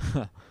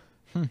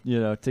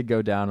 to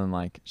go down and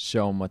like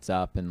show him what's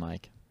up and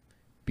like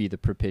be the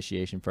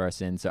propitiation for our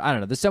sins. So I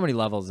don't know. There's so many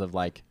levels of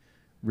like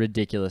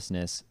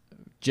ridiculousness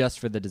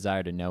just for the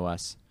desire to know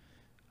us.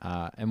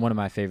 And one of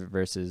my favorite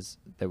verses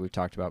that we've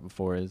talked about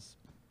before is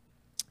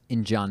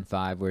in John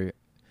 5, where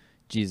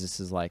Jesus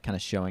is like kind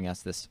of showing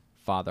us this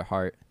father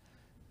heart,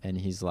 and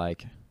he's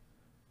like,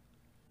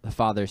 the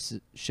father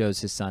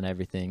shows his son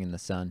everything, and the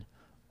son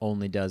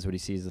only does what he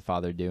sees the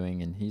father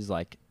doing. And he's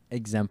like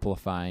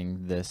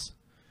exemplifying this,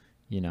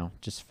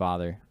 just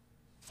father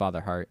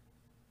heart.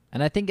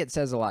 And I think it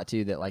says a lot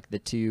too that like the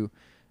two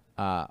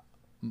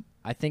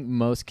I think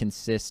most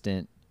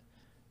consistent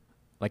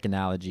like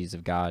analogies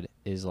of God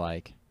is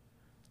like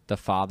the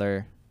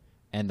father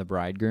and the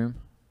bridegroom,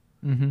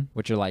 Mm-hmm.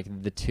 which are like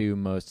the two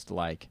most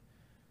like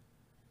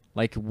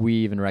we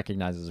even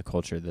recognize as a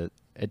culture that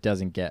it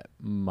doesn't get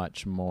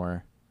much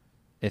more,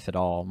 if at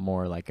all,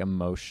 more like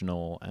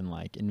emotional and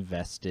like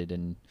invested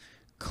and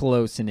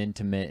close and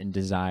intimate and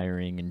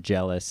desiring and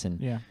jealous and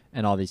Yeah.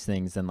 and all these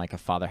things than like a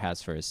father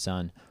has for his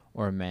son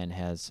or a man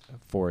has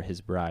for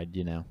his bride,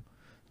 you know.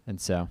 And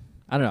so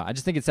I don't know. I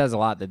just think it says a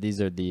lot that these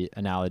are the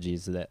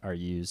analogies that are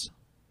used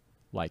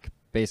like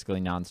basically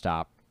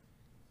nonstop.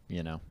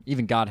 You know,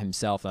 even God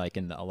himself, like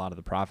in a lot of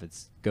the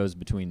prophets, goes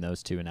between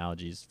those two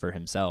analogies for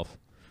himself.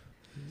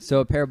 So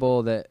a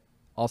parable that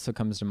also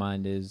comes to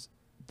mind is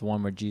the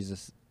one where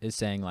Jesus is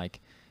saying like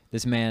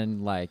this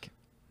man like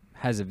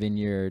has a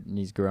vineyard and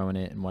he's growing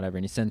it and whatever,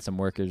 and he sends some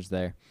workers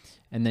there,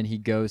 and then he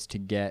goes to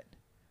get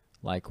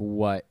like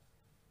what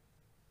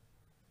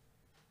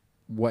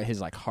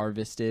his like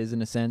harvest is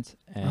in a sense,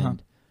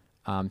 and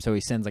so he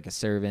sends like a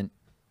servant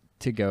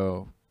to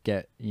go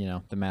get, you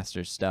know, the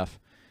master's stuff,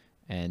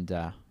 and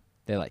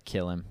they like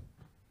kill him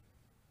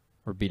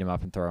or beat him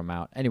up and throw him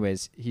out.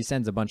 Anyways, he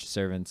sends a bunch of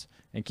servants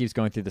and keeps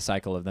going through the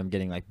cycle of them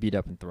getting like beat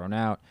up and thrown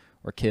out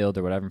or killed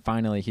or whatever. And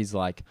finally he's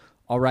like,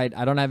 all right,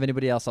 I don't have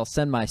anybody else. I'll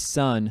send my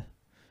son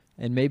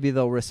and maybe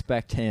they'll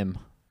respect him.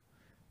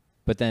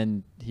 But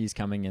then he's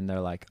coming and they're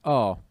like,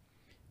 oh,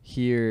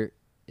 here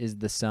is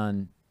the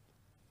son.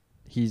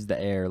 He's the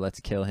heir. Let's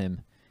kill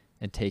him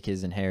and take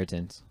his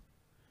inheritance.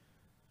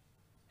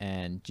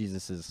 And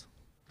Jesus is,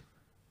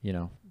 you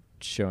know,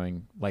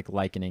 showing like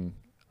likening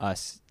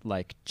us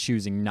like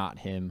choosing not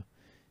him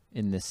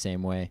in this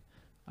same way.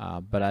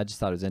 But I just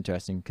thought it was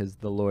interesting because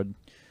the Lord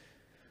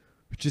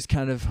just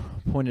kind of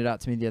pointed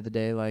out to me the other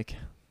day, like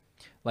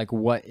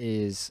what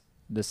is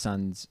the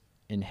son's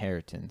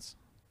inheritance?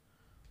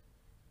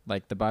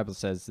 Like the Bible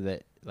says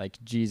that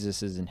like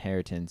Jesus's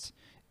inheritance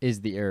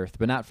is the earth,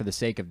 but not for the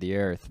sake of the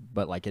earth,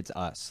 but like it's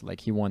us.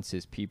 Like he wants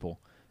his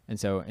people. And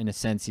so in a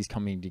sense, he's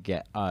coming to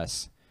get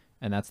us.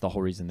 And that's the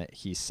whole reason that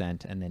he's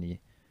sent. And then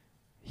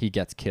he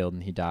gets killed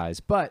and he dies.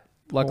 But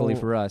luckily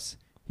for us,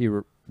 he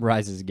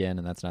rises again,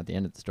 and that's not the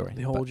end of the story.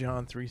 The whole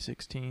John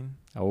 3:16.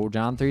 Oh,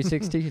 John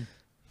 3:16.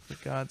 For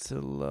God so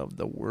loved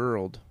the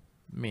world,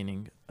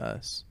 meaning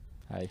us.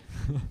 Hi.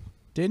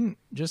 Didn't,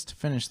 just to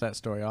finish that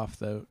story off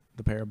though,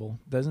 the parable,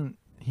 doesn't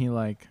he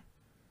like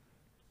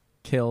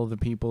kill the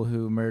people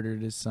who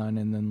murdered his son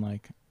and then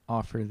like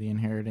offer the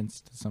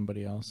inheritance to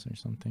somebody else or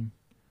something?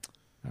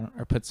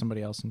 Or put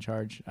somebody else in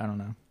charge? I don't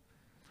know.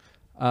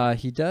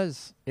 He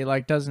does. It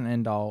like doesn't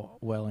end all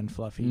well and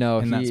fluffy. No,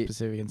 in that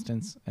specific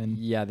instance. And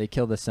yeah, they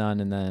kill the son,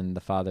 and then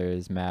the father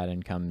is mad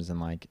and comes and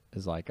like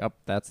is like, "Oh,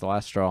 that's the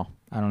last straw."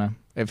 I don't know.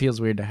 It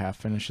feels weird to half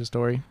finish a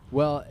story.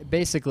 Well,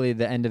 basically,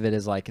 the end of it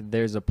is like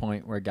there's a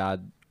point where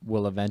God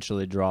will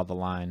eventually draw the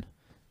line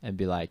and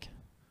be like,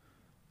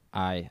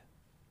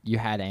 you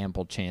had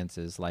ample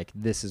chances. Like,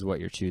 this is what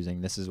you're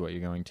choosing. This is what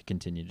you're going to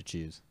continue to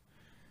choose.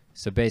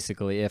 So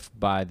basically, if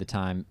by the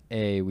time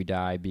A, we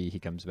die, B, he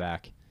comes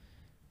back,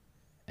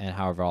 and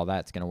however all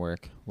that's going to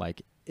work,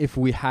 like, if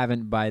we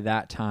haven't by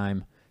that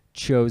time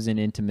chosen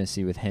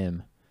intimacy with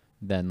him,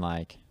 then,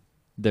 like,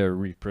 there are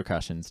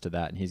repercussions to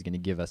that, and he's going to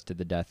give us to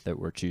the death that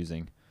we're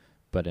choosing,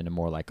 but in a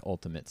more, like,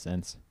 ultimate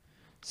sense.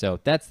 So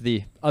that's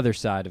the other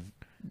side of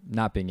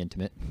not being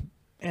intimate.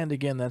 And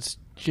again, that's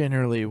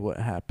generally what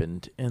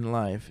happened in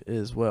life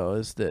as well,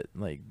 is that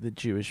like the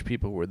Jewish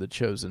people were the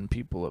chosen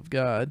people of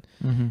God,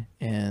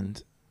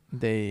 and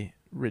they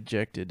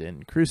rejected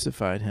and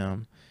crucified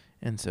him.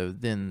 And so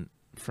then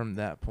from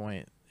that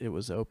point, it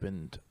was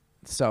opened,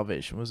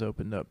 salvation was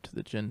opened up to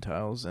the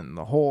Gentiles and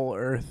the whole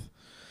earth.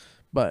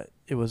 But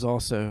it was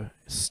also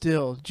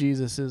still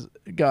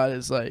God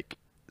is like,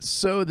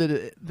 so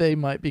that they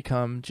might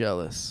become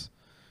jealous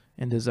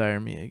and desire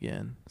me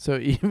again. So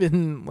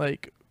even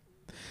like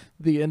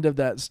the end of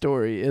that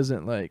story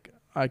isn't like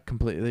I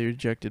completely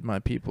rejected my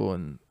people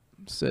and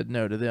said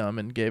no to them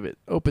and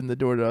opened the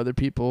door to other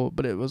people,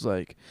 but it was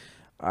like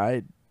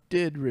I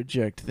did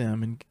reject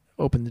them and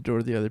open the door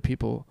to the other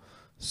people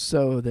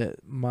so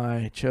that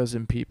my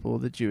chosen people,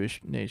 the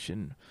Jewish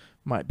nation,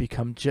 might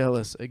become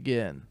jealous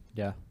again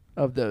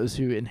of those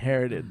who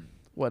inherited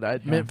what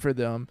I'd meant for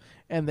them,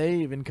 and they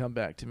even come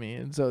back to me.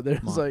 And so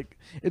there's like,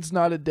 it's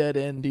not a dead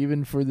end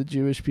even for the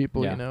Jewish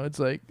people, you know. It's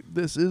like,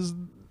 this is,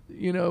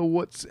 you know,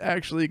 what's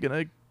actually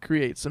going to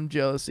create some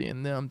jealousy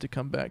in them to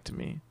come back to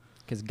me.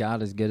 Because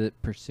God is good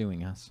at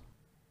pursuing us.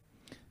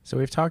 So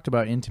we've talked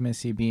about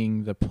intimacy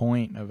being the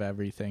point of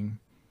everything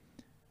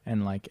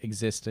and like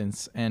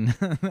existence and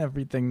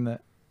everything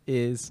that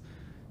is.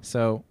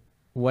 So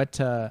what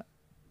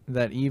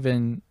that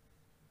even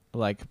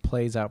like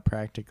plays out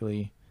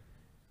practically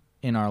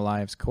in our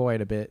lives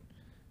quite a bit.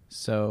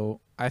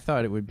 So I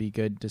thought it would be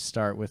good to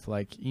start with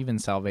like even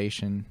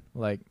salvation.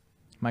 Like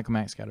Michael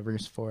Mack's got a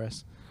verse for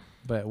us.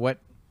 But what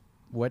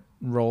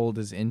role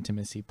does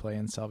intimacy play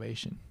in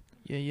salvation?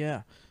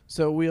 Yeah.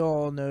 So we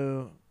all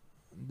know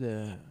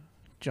the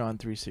John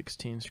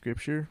 3:16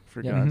 scripture.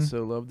 For Yeah. God Mhm.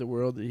 so loved the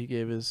world that he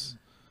gave his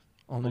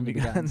only Only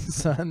begotten begotten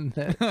Son,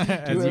 that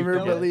As you whoever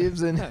know it.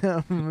 believes in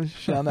him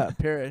shall not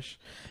perish,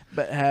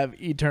 but have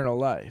eternal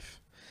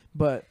life.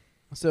 But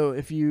so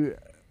if you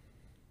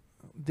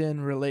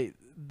then relate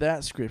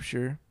that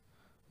scripture,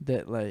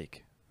 that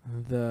like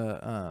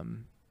the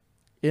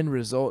end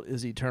result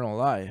is eternal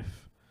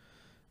life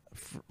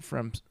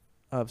from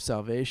of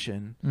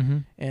salvation. Mm-hmm.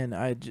 And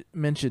I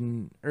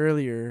mentioned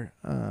earlier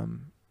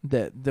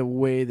that the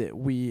way that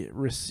we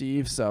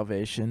receive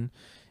salvation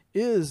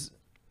is,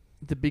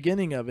 the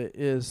beginning of it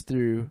is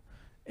through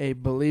a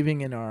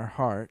believing in our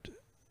heart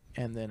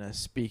and then a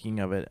speaking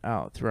of it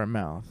out through our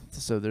mouth.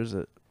 So there's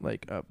a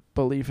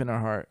belief in our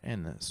heart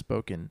and a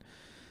spoken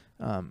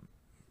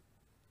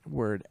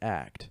word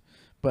act.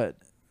 But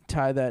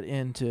tie that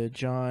into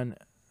John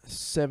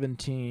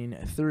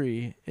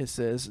 17:3, it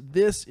says,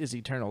 "This is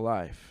eternal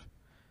life,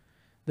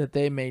 that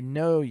they may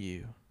know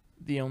you,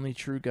 the only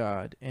true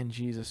God, and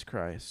Jesus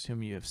Christ,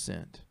 whom you have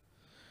sent."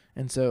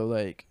 And so,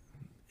 like,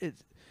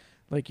 it's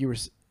like you were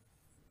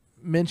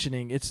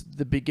mentioning, it's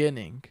the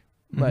beginning.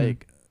 Mhm.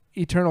 Like,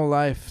 eternal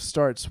life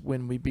starts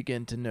when we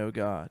begin to know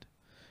God.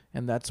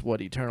 And that's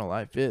what eternal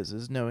life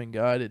is knowing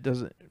God. It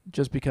doesn't,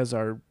 just because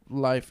our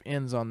life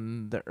ends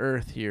on the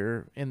earth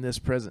here in this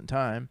present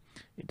time,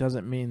 it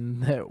doesn't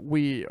mean that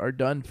we are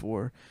done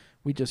for.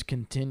 We just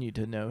continue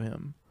to know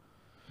him.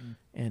 Mm.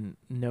 And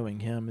knowing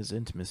him is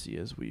intimacy,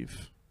 as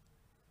we've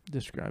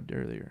described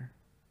earlier.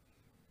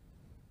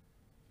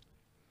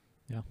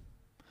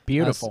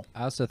 Beautiful.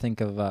 I also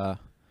think of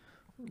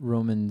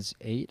Romans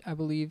 8, I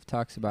believe,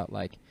 talks about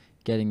like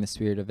getting the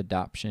spirit of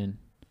adoption,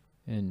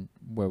 and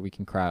where we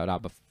can cry out,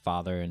 Abba,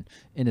 Father, and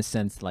in a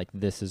sense, like,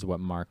 this is what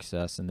marks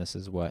us, and this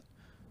is what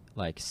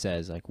like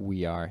says like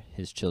we are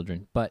his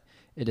children. But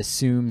it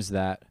assumes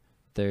that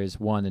there's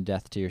one, a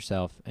death to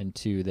yourself, and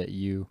two, that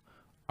you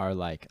are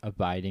like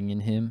abiding in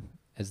him,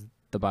 as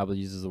the Bible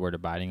uses the word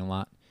abiding a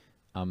lot.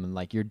 And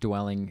like you're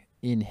dwelling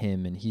in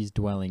him and he's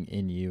dwelling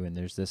in you, and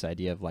there's this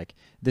idea of like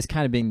this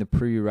kind of being the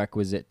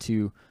prerequisite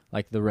to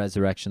like the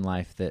resurrection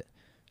life that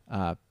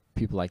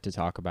people like to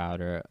talk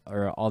about,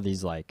 or all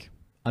these like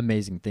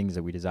amazing things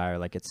that we desire.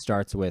 Like it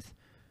starts with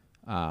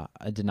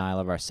a denial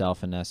of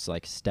ourself and us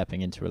like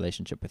stepping into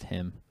relationship with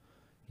him,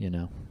 you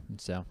know.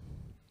 And so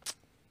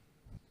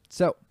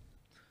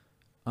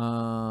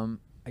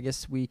I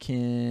guess we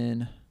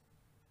can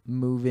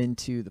move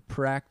into the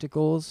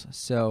practicals.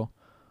 So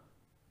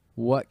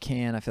I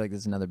feel like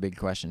this is another big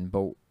question,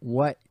 but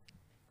what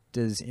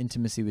does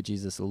intimacy with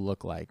Jesus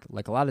look like?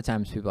 Like a lot of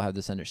times people have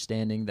this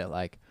understanding that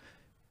like,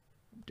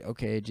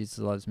 okay, Jesus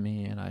loves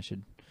me and I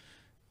should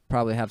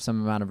probably have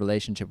some amount of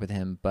relationship with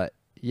him, but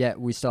yet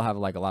we still have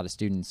like a lot of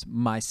students,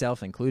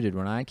 myself included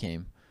when I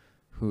came,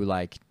 who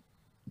like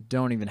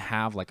don't even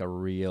have like a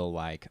real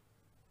like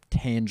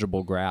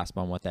tangible grasp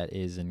on what that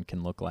is and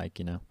can look like,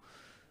 you know.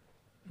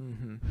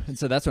 Mm-hmm. And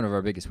so that's one of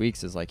our biggest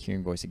weeks is like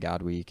Hearing Voice of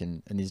God week,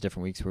 and these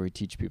different weeks where we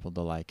teach people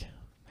to like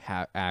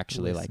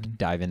actually Listen. like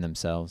dive in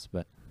themselves.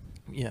 But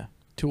Yeah.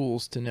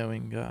 Tools to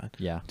knowing God.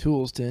 yeah,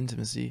 Tools to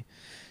intimacy.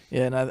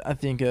 Yeah, and I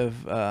think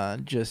of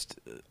just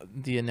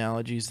the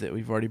analogies that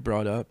we've already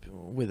brought up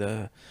with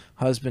a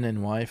husband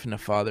and wife and a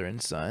father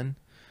and son.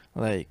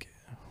 Like,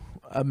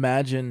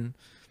 imagine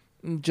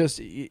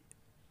just,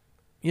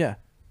 yeah,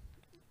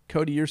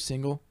 Cody, you're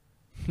single.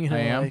 You know, I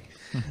am. like,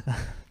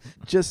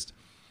 just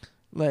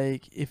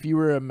like if you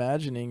were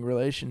imagining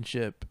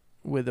relationship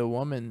with a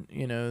woman,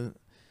 you know,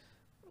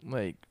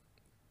 like,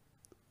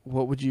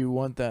 what would you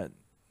want that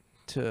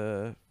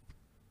to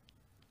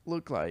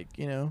look like,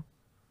 you know?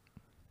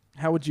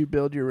 How would you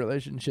build your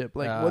relationship?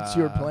 Like, what's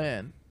your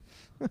plan?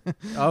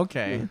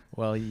 Okay.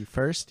 Well, you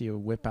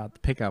whip out the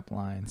pickup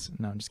lines.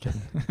 No, I'm just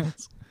kidding.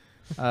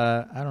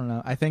 I don't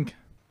know. I think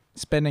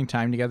spending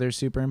time together is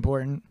super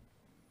important.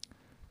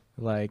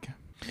 Like,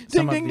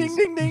 Ding, ding,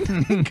 ding,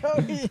 ding, ding.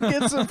 Cody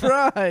gets a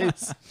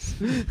prize.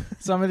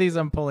 some of these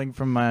I'm pulling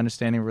from my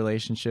understanding of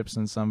relationships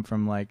and some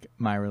from like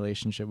my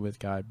relationship with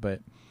God. But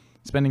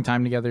spending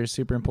time together is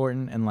super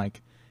important. And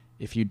like,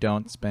 if you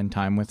don't spend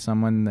time with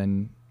someone,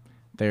 then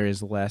there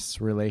is less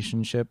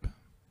relationship.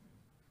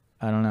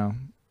 I don't know.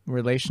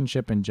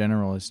 Relationship in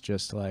general is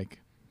just like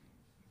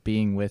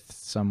being with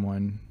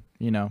someone,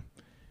 you know,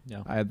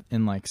 yeah,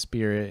 in like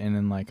spirit and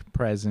in like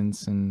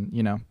presence. And,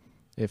 you know,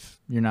 if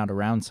you're not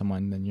around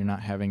someone, then you're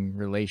not having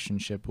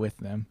relationship with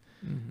them.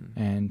 Mm-hmm.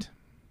 And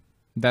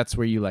that's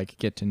where you like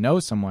get to know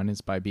someone,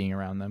 is by being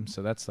around them.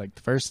 So that's like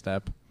the first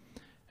step.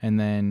 And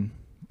then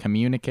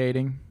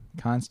communicating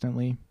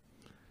constantly.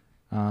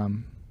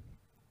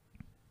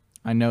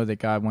 I know that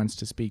God wants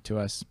to speak to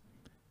us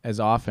as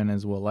often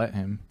as we'll let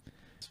him.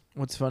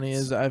 What's funny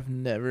is I've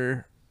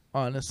never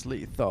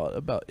honestly thought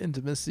about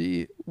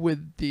intimacy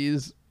with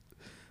these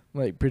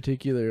like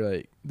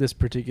this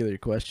particular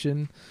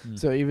question. Mm.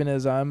 So even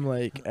as I'm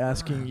like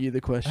asking you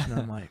the question,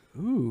 I'm like,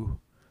 ooh,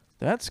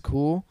 that's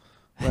cool.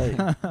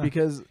 Like,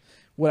 because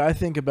what I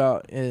think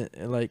about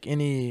like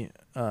any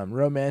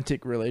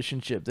romantic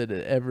relationship that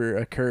had ever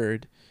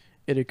occurred,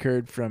 it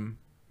occurred from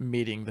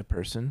meeting the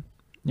person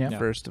Yeah.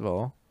 First of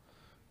all,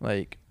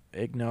 like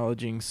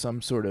acknowledging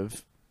some sort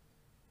of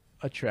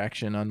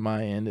attraction on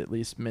my end, at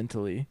least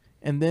mentally.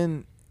 And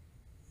then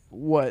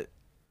what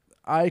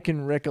I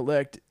can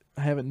recollect,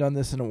 I haven't done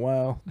this in a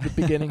while, the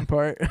beginning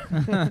part,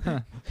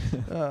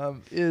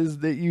 is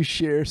that you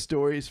share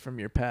stories from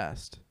your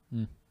past.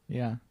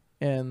 Yeah.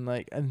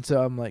 And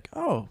so I'm like,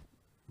 oh,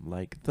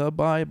 like the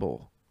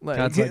Bible. Like,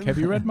 God's like, have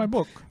you read my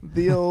book?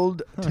 The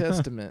Old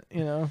Testament,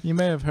 you know? You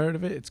may have heard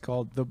of it. It's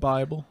called the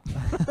Bible.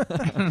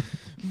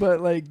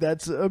 But like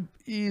that's a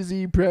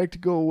easy,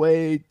 practical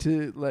way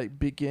to like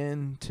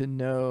begin to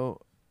know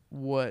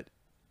what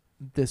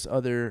this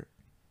other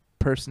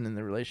person in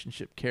the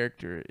relationship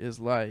character is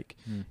like.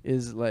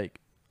 Is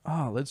like,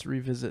 oh, let's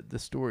revisit the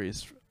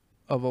stories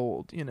of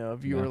old, you know,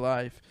 of your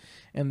life.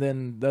 And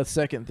then the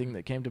second thing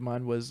that came to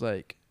mind was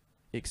like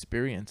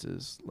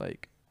experiences,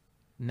 like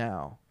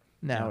now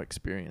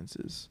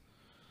experiences.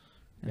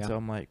 And so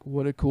I'm like,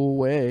 what a cool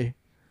way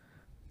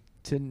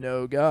to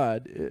know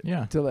God.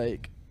 To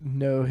like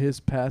know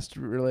his past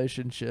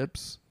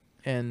relationships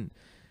and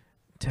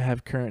to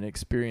have current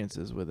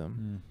experiences with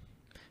him.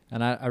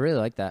 And I really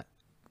like that,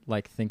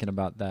 like thinking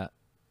about that,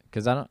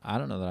 because I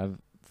don't know that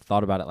I've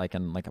thought about it like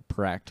in like a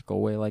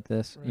practical way like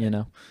this. Right. You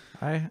know,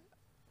 I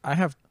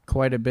have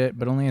quite a bit,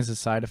 but only as a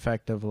side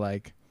effect of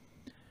like,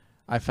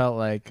 I felt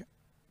like,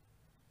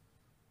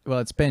 well,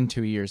 it's been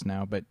 2 years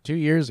now, but 2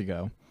 years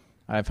ago,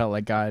 I felt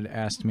like God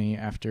asked me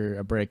after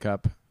a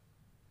breakup.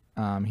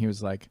 He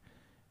was like,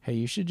 hey,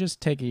 you should just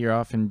take a year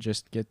off and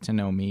just get to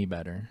know me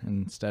better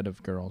instead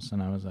of girls.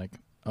 And I was like,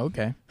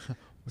 okay.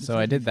 So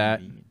I did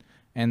that.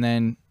 And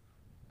then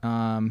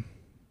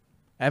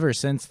ever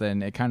since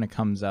then, it kind of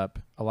comes up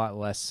a lot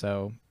less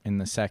so in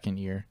the second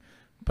year.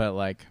 But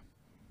like,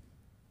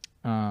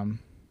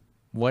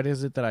 what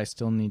is it that I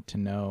still need to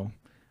know?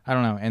 I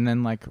don't know. And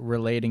then like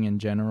relating in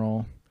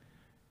general,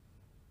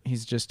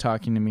 he's just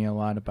talking to me a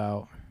lot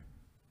about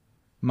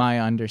my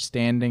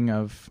understanding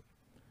of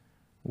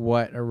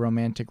what a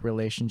romantic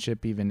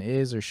relationship even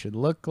is or should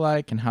look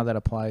like and how that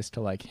applies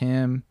to like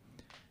him.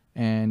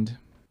 And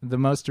the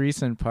most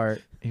recent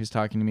part he was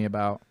talking to me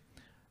about,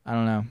 I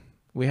don't know,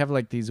 we have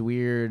like these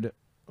weird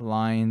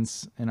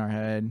lines in our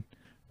head,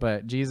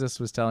 but Jesus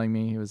was telling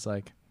me, he was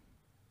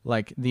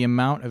like the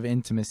amount of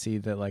intimacy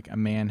that like a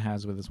man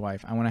has with his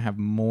wife, I want to have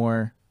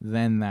more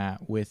than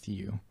that with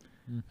you.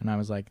 And I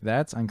was like,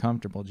 that's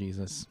uncomfortable,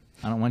 Jesus.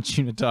 I don't want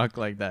you to talk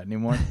like that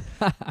anymore.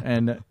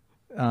 And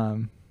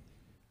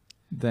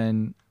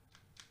then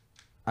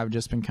I've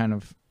just been kind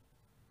of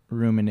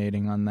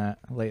ruminating on that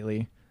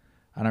lately.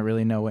 I don't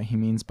really know what he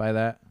means by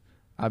that.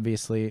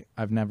 Obviously,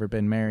 I've never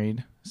been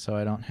married, so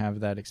I don't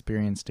have that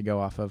experience to go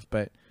off of.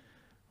 But,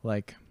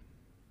 like,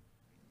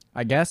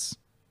 I guess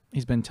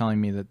he's been telling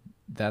me that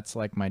that's,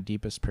 like, my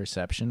deepest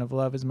perception of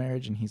love is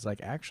marriage. And he's like,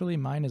 actually,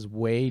 mine is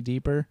way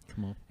deeper.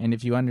 Come on. And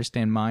if you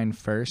understand mine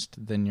first,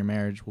 then your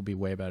marriage will be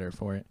way better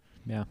for it.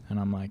 Yeah. And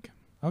I'm like,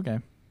 okay.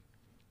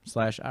 /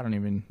 I don't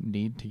even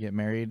need to get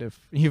married if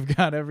you've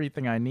got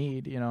everything I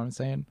need, you know what I'm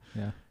saying?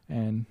 Yeah.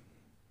 And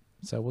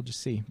so we'll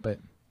just see. But,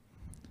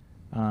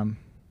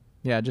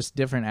 yeah, just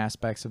different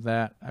aspects of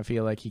that. I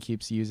feel like he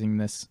keeps using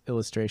this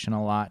illustration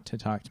a lot to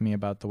talk to me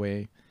about the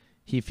way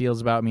he feels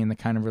about me and the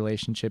kind of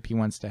relationship he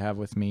wants to have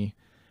with me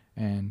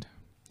and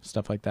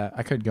stuff like that.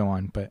 I could go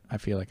on, but I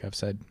feel like I've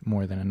said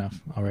more than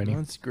enough already.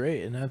 That's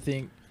great. And I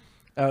think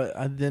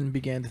I then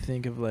began to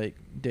think of like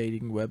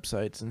dating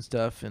websites and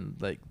stuff and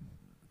like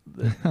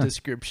the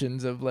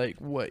descriptions of like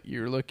what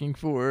you're looking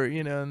for,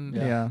 you know, and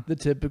Yeah. the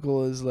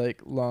typical is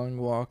like long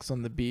walks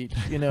on the beach,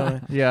 you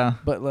know. Yeah.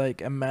 But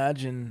like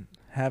imagine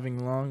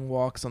having long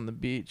walks on the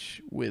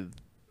beach with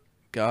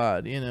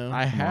God, you know.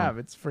 I have.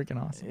 It's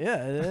freaking awesome.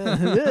 Yeah,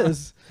 it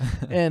is.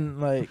 And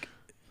like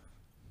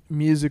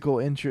musical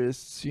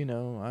interests, you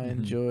know, I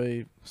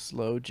enjoy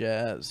slow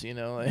jazz, you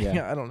know, like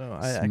Yeah. I don't know.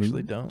 I Smooth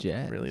actually don't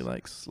jazz. really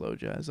like slow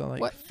jazz. I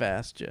like What?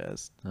 fast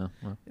jazz. Oh,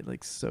 well. It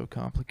like so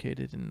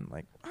complicated and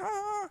like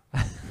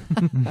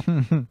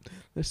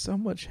there's so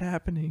much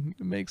happening.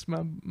 It makes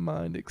my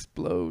mind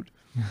explode.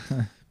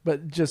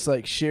 But just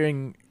like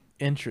sharing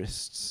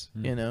interests,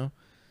 you know,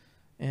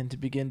 and to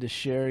begin to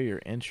share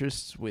your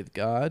interests with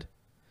God.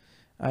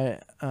 I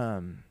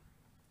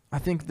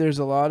think there's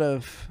a lot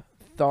of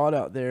thought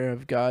out there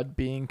of God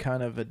being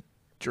kind of a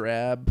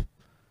drab,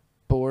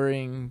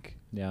 boring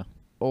Yeah.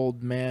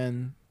 old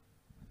man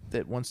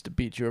that wants to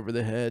beat you over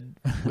the head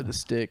with a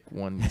stick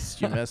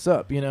once you mess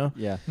up, you know?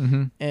 Yeah.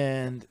 Mm-hmm.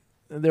 And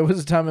there was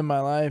a time in my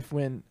life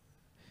when,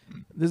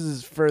 this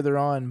is further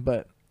on,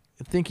 but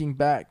thinking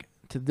back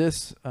to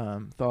this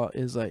thought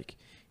is like,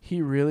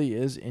 he really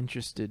is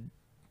interested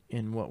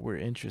in what we're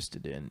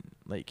interested in.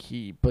 Like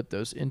he put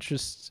those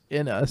interests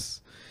in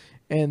us.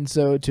 And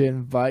so to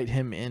invite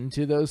him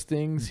into those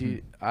things,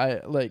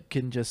 I like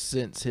can just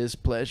sense his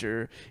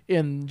pleasure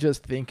in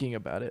just thinking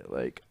about it.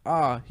 Like,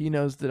 he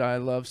knows that I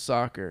love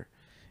soccer,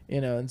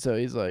 you know, and so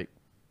he's like,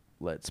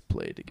 let's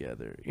play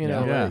together, you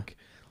know, Yeah. like,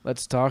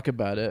 let's talk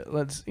about it.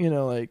 Let's, you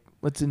know, like,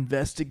 let's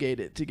investigate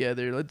it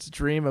together. Let's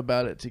dream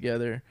about it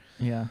together.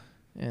 Yeah.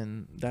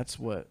 And that's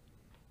what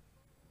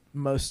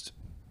most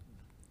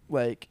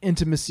like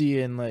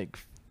intimacy in like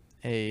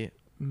a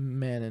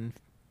man and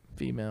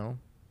female,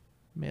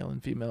 male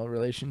and female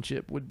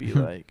relationship would be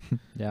like.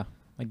 Yeah,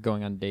 like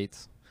going on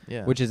dates,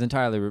 Yeah. which is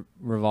entirely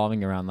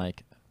revolving around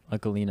like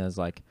Alina's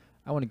like,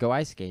 I want to go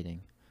ice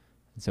skating,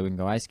 and so we can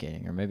go ice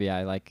skating, or maybe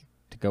I like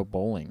to go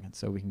bowling, and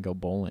so we can go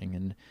bowling.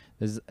 And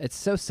it's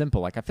so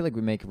simple. Like I feel like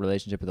we make a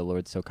relationship with the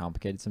Lord so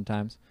complicated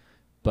sometimes,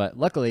 but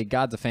luckily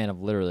God's a fan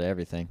of literally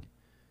everything.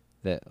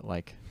 That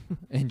like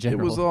in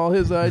general, It was all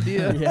his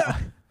idea. yeah.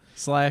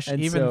 Slash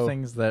And even so-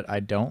 things that I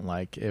don't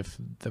like. If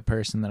the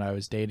person that I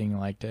was dating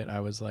liked it, I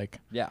was like,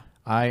 Yeah.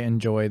 I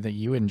enjoy that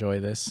you enjoy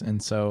this,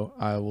 and so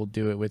I will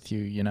do it with you,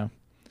 you know?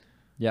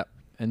 Yep.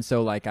 And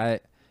so like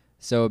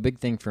so a big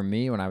thing for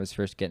me when I was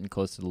first getting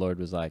close to the Lord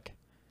was like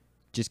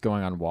just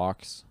going on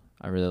walks.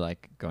 I really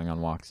like going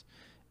on walks.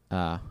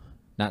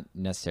 Not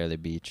necessarily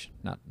beach.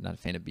 Not a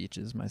fan of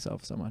beaches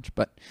myself so much.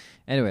 But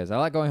anyways, I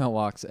like going on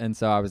walks. And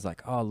so I was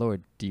like, oh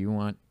Lord, do you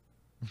want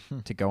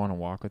to go on a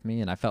walk with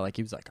me? And I felt like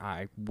he was like,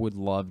 I would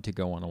love to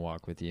go on a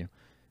walk with you.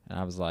 And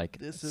I was like,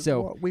 This is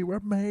so what we were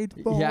made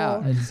for.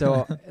 yeah. And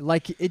so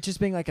like it just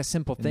being like a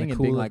simple In the thing and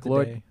cool being of like, the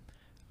Lord, day.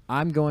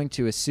 I'm going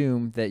to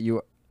assume that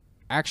you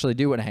actually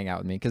do want to hang out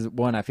with me, because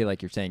one, I feel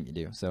like you're saying you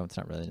do, so it's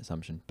not really an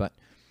assumption. But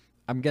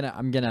I'm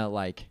gonna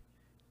like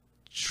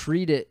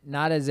treat it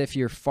not as if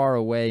you're far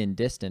away and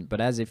distant, but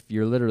as if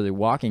you're literally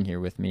walking here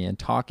with me and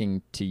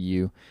talking to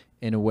you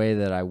in a way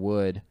that I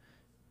would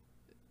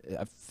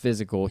a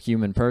physical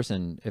human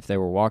person if they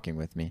were walking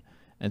with me.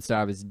 And so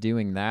I was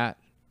doing that,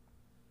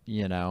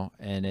 you know,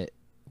 and it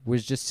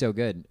was just so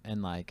good.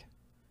 And like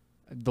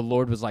the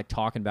Lord was like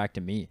talking back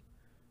to me,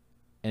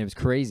 and it was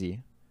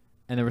crazy.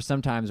 And there were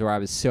some times where I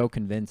was so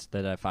convinced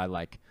that if I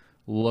like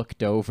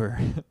looked over,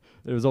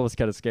 it was almost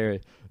kind of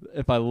scary.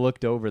 If I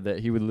looked over, that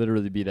he would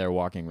literally be there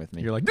walking with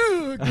me. You're like,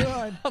 oh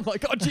God. I'm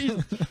like, oh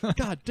Jesus,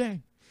 God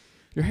dang,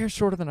 your hair's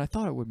shorter than I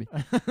thought it would be.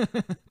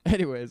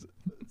 Anyways,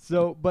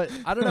 so, but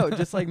I don't know,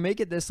 just like make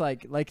it this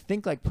like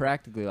think like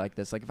practically like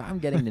this. Like if I'm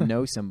getting to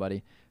know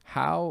somebody,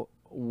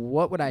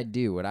 what would I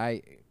do? Would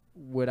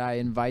I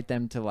invite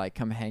them to like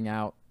come hang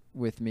out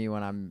with me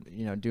when I'm,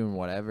 you know, doing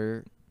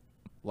whatever?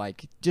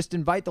 Like just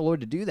invite the Lord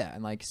to do that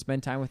and like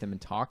spend time with him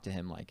and talk to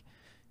him. Like,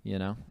 you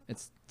know,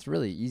 it's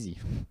really easy.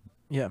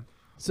 Yeah.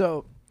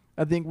 So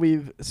I think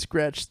we've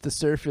scratched the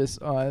surface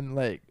on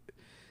like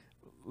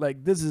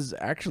this is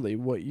actually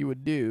what you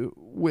would do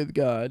with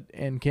God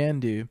and can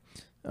do.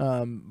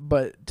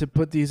 But to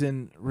put these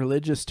in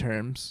religious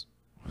terms,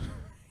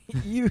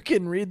 you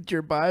can read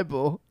your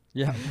Bible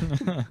Yeah.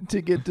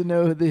 to get to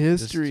know the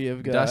history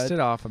of God. Dust it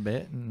off a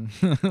bit. And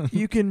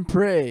You can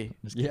pray,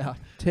 Yeah.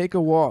 take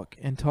a walk,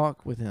 and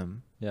talk with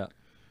him. Yeah.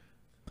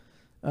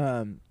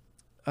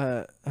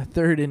 A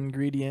third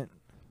ingredient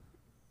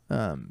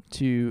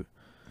to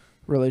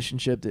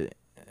relationship that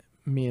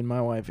me and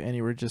my wife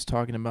Annie were just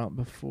talking about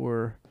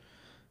before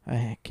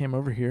I came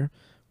over here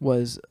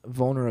was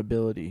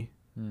vulnerability.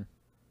 Mm.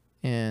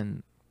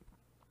 And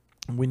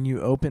when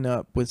you open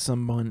up with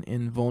someone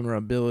in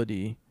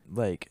vulnerability,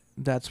 like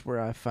that's where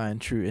I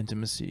find true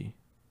intimacy.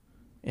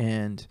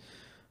 And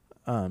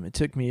it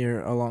took me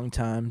a long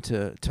time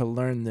to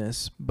learn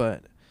this,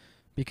 but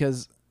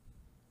because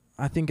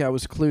I think I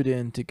was clued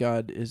in to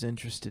God is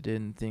interested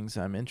in things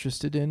I'm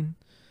interested in,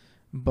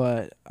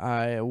 but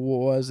I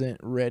wasn't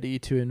ready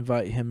to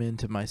invite him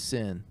into my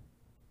sin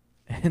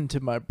and to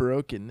my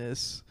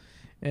brokenness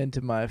and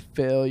to my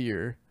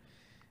failure.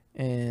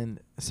 And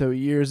so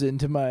years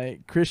into my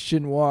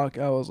Christian walk,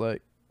 I was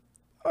like,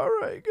 all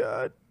right,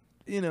 God,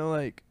 you know,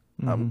 like,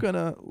 I'm going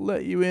to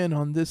let you in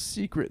on this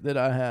secret that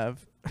I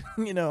have.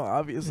 You know,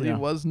 obviously Yeah. it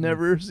was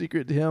never a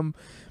secret to him,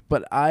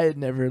 but I had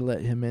never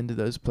let him into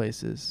those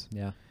places.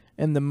 Yeah.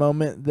 And the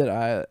moment that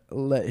I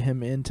let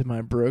him into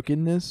my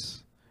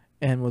brokenness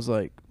and was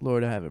like,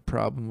 Lord, I have a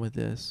problem with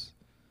this,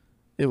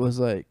 it was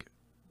like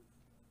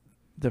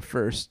the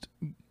first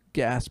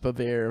gasp of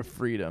air of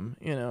freedom,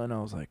 you know, and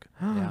I was like,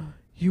 Yeah.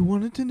 you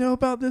wanted to know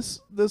about this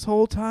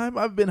whole time?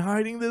 I've been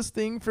hiding this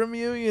thing from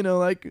you, you know,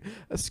 like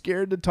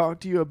scared to talk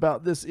to you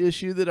about this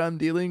issue that I'm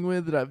dealing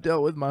with, that I've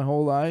dealt with my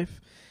whole life.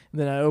 And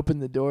then I open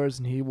the doors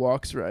and he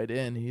walks right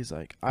in. He's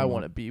like, I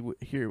want to be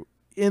here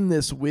in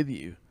this with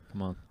you.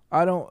 Come on.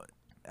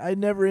 I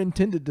never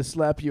intended to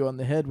slap you on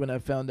the head when I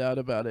found out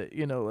about it,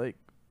 you know, like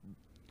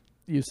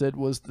you said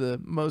was the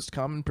most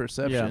common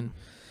perception.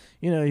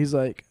 You know, he's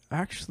like,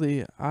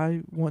 actually,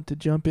 I want to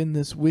jump in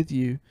this with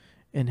you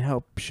and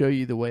help show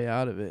you the way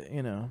out of it,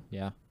 you know.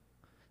 Yeah.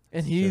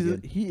 And So he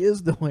good.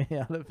 is the way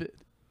out of it.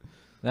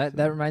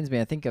 That reminds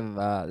me, I think of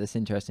this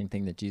interesting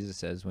thing that Jesus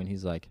says when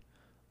he's like,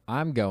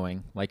 I'm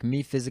going, like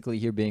me physically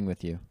here being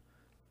with you,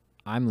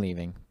 I'm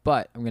leaving,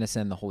 but I'm going to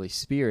send the Holy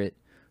Spirit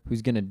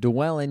who's going to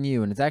dwell in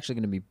you, and it's actually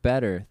going to be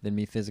better than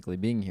me physically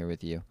being here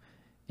with you.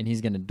 And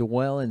he's going to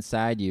dwell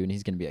inside you, and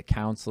he's going to be a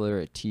counselor,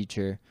 a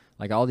teacher,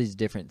 like all these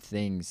different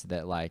things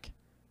that like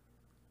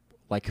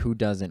who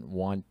doesn't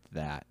want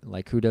that?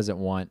 Like who doesn't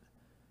want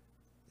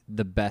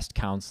the best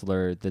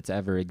counselor that's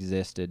ever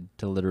existed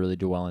to literally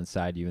dwell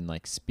inside you and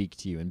like speak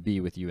to you and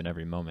be with you in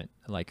every moment.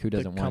 Like who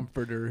doesn't the want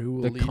comforter who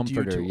will the lead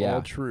comforter, you to yeah.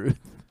 all truth.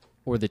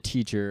 or the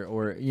teacher,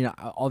 or you know,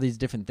 all these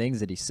different things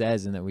that he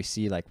says and that we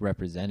see like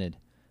represented.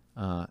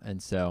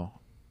 And so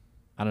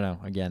I don't know,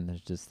 again,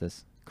 there's just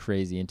this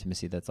crazy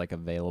intimacy that's like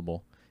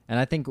available. And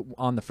I think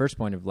on the first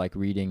point of like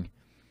reading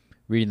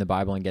the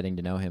Bible and getting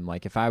to know him,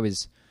 like if I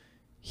was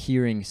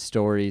hearing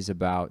stories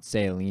about,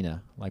 say,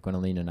 Alina, like when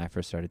Alina and I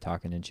first started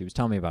talking and she was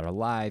telling me about her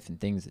life and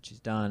things that she's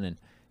done and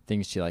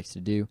things she likes to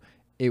do,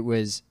 it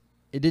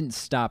didn't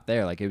stop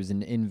there. Like it was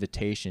an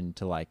invitation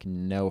to like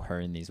know her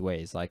in these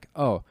ways. Like,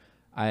 oh,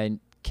 I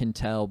can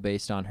tell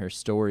based on her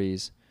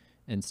stories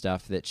and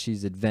stuff that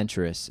she's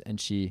adventurous and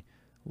she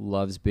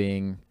loves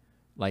being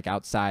like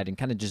outside and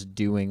kind of just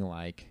doing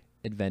like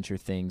adventure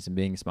things and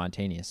being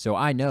spontaneous. So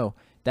I know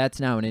that's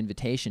now an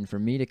invitation for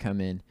me to come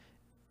in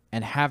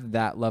and have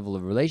that level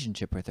of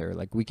relationship with her.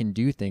 Like we can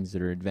do things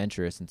that are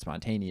adventurous and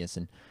spontaneous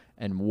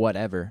and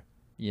whatever,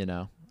 you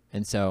know?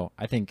 And so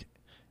I think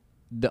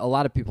a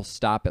lot of people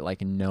stop at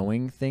like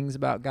knowing things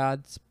about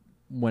God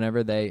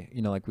whenever they,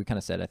 you know, like we kind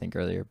of said, I think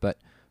earlier, but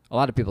a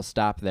lot of people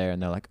stop there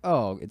and they're like,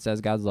 oh, it says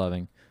God's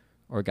loving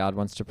or God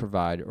wants to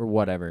provide or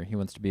whatever. He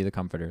wants to be the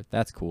comforter.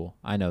 That's cool.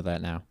 I know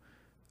that now.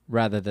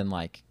 Rather than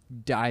like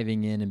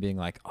diving in and being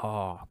like,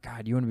 oh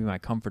God, you want to be my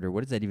comforter.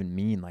 What does that even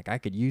mean? Like I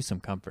could use some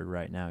comfort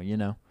right now, you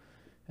know?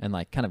 And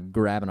like kind of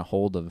grabbing a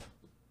hold of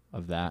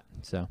that.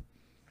 So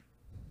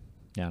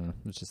yeah, I don't know.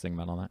 I was just thinking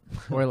about all that.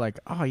 Or like,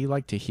 oh, you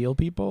like to heal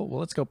people? Well,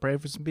 let's go pray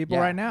for some people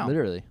right now.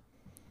 Literally.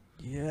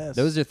 Yes.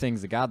 Those are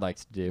things that God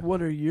likes to do.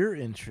 What are your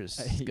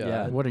interests, God?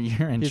 Yeah. What are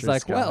your interests? He's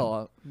like, God?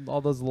 well,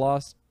 all those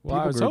lost Well, I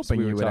people was groups hoping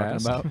we you were would talking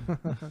ask.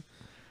 about.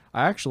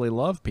 I actually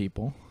love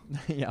people.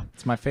 Yeah.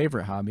 It's my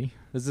favorite hobby.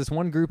 There's this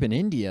one group in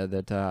India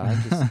that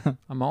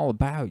I'm all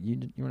about.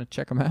 You want to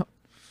check them out?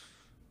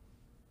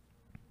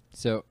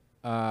 So,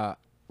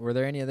 were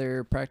there any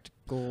other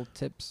practical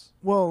tips?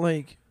 Well,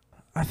 like,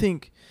 I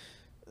think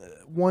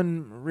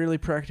one really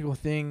practical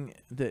thing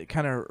that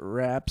kind of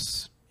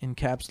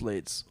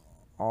encapsulates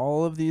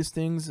all of these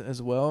things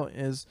as well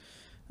is,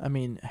 I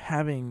mean,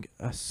 having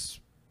a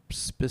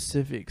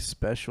specific,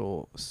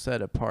 special,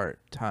 set apart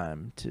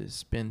time to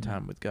spend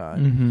time with God.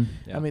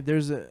 Mm-hmm. I mean,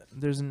 there's a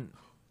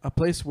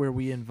place where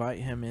we invite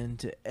Him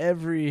into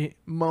every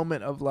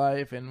moment of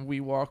life, and we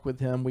walk with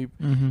Him. We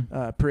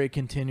pray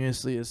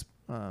continuously as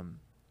Paul?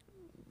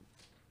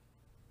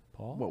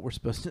 what we're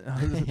supposed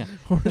to Yeah.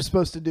 what we're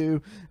supposed to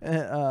do.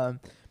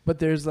 But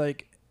there's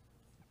like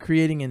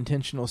creating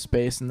intentional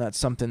space, and that's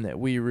something that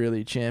we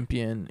really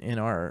champion in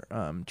our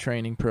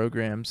training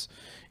programs.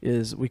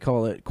 Is we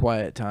call it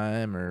quiet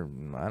time, or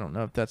I don't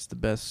know if that's the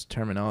best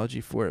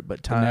terminology for it, but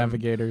The time.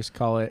 navigators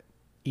call it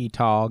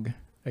ETOG,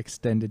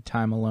 extended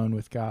time alone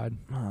with God.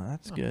 Oh,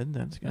 that's Oh. good.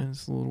 That's good. Yeah.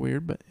 It's a little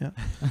weird, but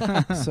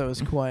yeah. So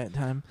it's quiet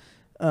time.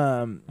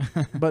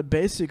 But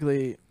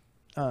basically,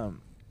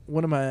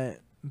 one of my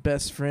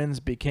best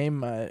friends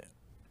became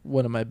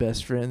one of my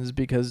best friends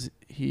because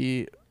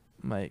he,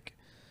 like,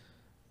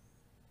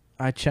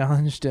 I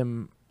challenged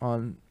him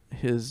on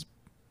his,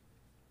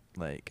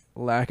 like,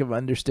 lack of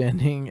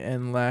understanding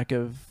and lack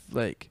of,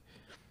 like,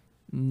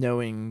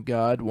 knowing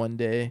God one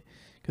day.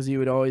 Because he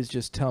would always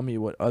just tell me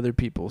what other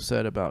people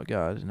said about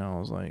God. And I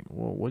was like,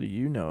 well, what do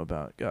you know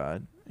about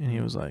God? And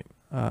he was like,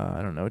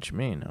 I don't know what you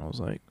mean. I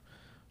was like,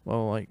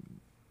 well, like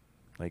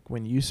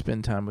when you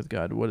spend time with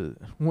God,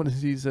 what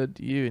has he said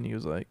to you? And he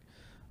was like,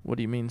 what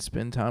do you mean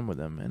spend time with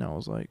him? And I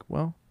was like,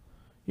 well,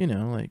 you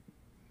know, like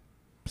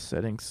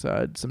setting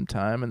aside some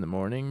time in the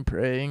morning,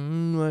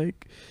 praying,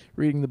 like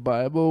reading the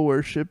Bible,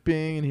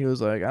 worshiping. And he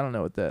was like, I don't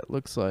know what that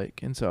looks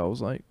like. And so I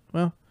was like,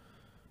 well,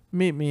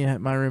 meet me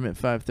at my room at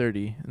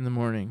 5:30 in the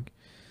morning.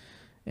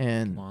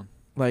 And Come on.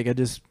 like I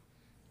just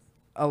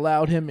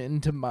allowed him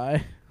into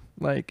my,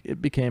 like,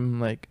 it became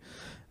like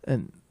a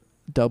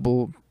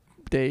double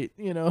date,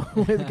 you know,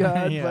 with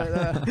God.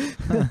 Yeah.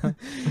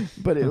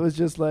 But it was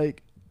just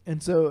like,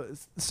 and so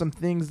some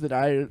things that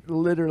I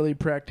literally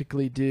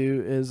practically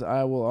do is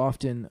I will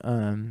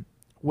often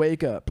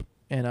wake up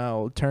and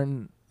I'll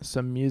turn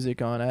some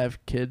music on. I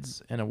have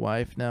kids and a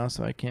wife now,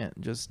 so I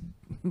can't just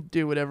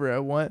do whatever I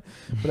want,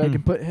 but I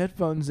can put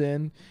headphones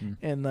in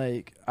and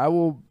like I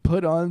will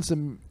put on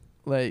some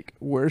like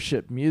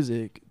worship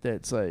music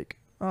that's like,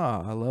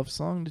 oh, I love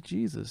Song to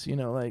Jesus, you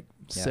know, like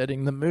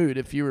setting the mood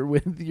if you were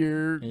with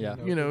your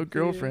you know,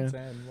 girlfriend.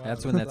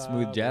 That's when that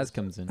smooth jazz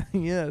comes in.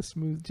 Yeah,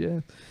 smooth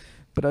jazz.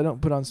 But I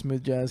don't put on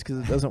smooth jazz because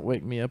it doesn't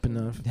wake me up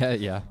enough.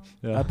 Yeah.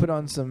 I put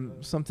on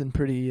something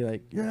pretty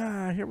like,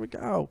 yeah, here we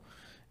go.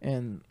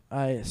 And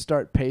I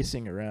start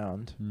pacing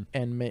around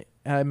and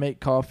I make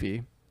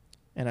coffee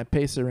and I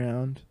pace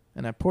around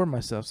and I pour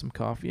myself some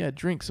coffee. I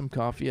drink some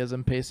coffee as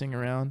I'm pacing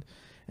around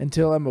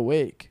until I'm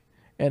awake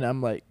and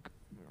I'm like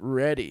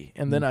ready.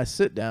 And then I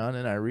sit down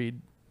and I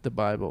read the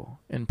Bible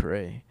and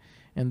pray.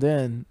 And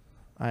then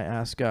I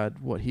ask God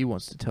what He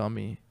wants to tell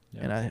me.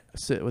 Yeah. And I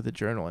sit with a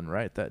journal and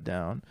write that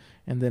down.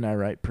 And then I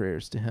write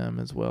prayers to Him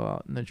as well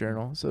out in the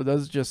journal. So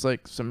those are just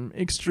like some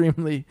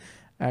extremely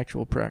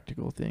actual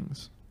practical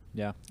things.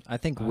 Yeah, I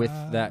think with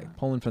that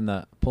pulling from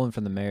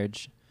the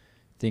marriage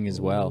thing as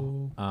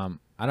well.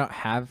 I don't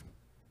have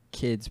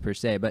kids per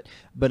se, but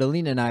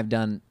Alina and I have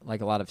done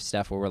like a lot of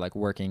stuff where we're like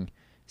working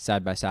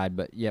side by side,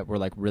 but yet we're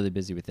like really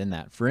busy within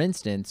that. For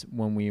instance,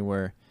 when we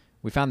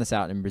found this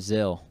out in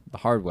Brazil the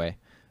hard way.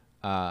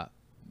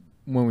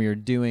 When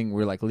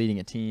we're like leading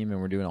a team and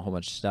we're doing a whole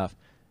bunch of stuff,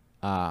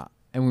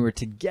 and we were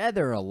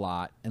together a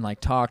lot and like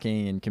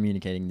talking and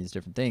communicating these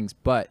different things,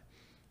 but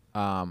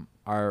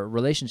our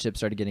relationship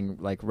started getting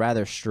like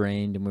rather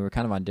strained, and we were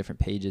kind of on different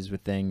pages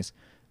with things,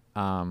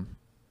 and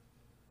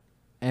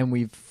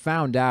we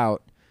found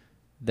out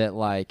that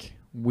like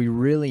we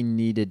really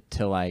needed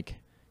to like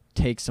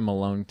take some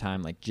alone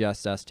time, like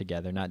just us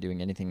together, not doing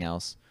anything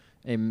else.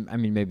 And, I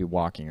mean, maybe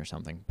walking or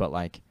something, but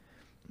like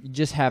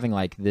just having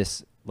like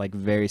this like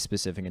very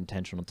specific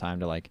intentional time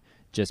to like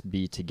just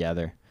be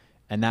together.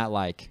 And that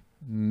like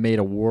made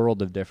a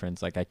world of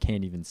difference. Like I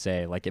can't even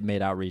say, like it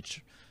made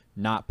outreach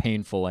not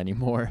painful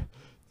anymore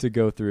to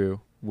go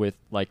through with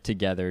like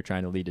together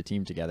trying to lead a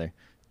team together,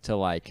 to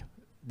like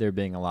there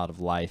being a lot of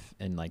life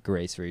and like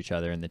grace for each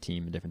other and the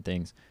team and different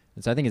things.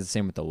 And so I think it's the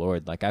same with the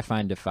Lord. Like I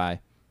find if I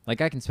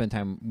can spend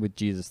time with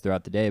Jesus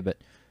throughout the day, but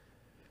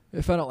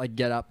if I don't like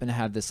get up and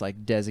have this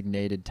like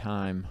designated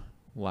time,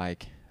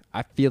 like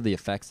I feel the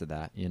effects of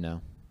that, you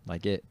know,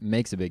 like it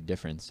makes a big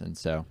difference. And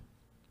so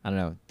I don't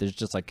know, there's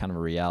just like kind of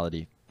a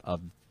reality of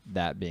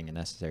that being a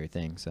necessary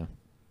thing. So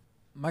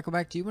Michael,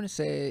 back, do you want to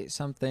say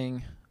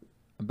something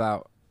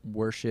about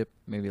worship?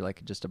 Maybe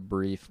like just a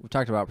brief, we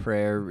talked about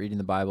prayer, reading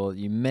the Bible.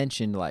 You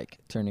mentioned like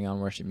turning on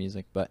worship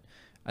music, but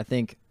I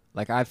think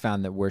like I've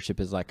found that worship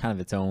is like kind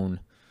of its own,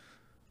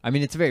 I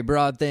mean, it's a very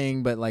broad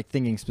thing, but like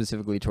thinking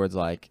specifically towards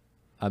like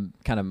a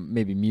kind of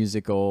maybe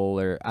musical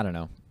or I don't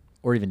know,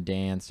 or even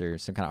dance or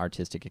some kind of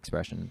artistic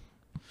expression.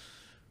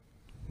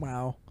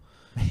 Wow.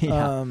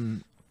 Yeah.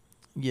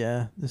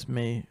 Yeah, this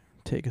may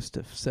take us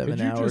to 7 Could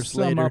you hours just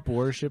later. sum up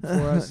worship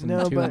for us in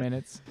No, 2 but-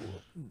 minutes?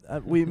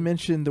 We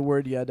mentioned the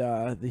word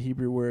yada, the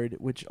Hebrew word,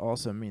 which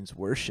also means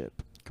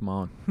worship. Come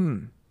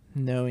on.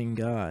 Knowing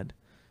God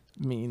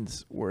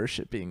means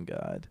worshiping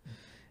God.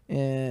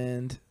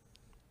 And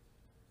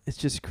it's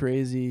just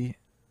crazy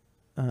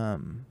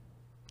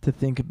to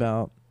think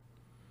about.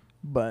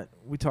 But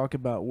we talk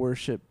about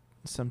worship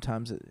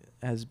sometimes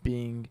as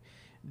being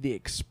the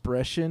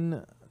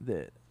expression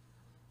that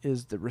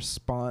is the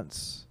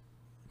response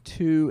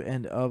to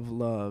and of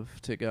love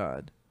to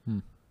God.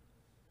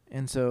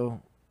 And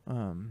so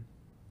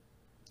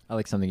I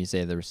like something you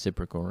say, the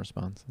reciprocal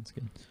response. That's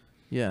good.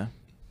 yeah,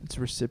 it's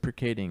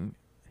reciprocating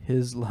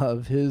his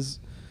love, his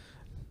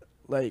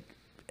like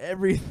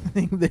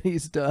everything that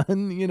he's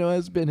done, you know,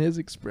 has been his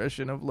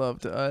expression of love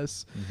to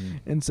us.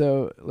 And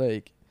so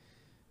like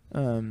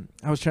I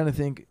was trying to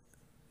think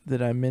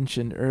that I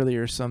mentioned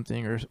earlier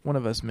something, or one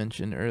of us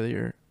mentioned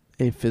earlier,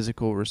 a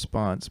physical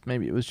response.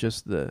 Maybe it was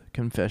just the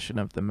confession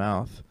of the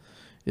mouth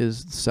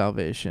is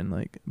salvation,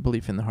 like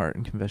belief in the heart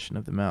and confession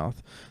of the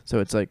mouth. So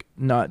it's like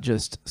not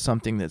just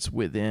something that's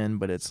within,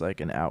 but it's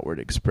like an outward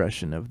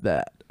expression of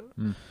that.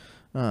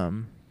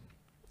 And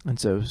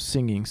so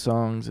singing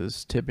songs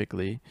is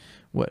typically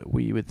what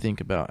we would think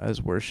about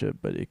as worship,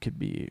 but it could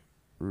be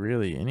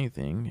really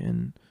anything.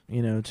 And,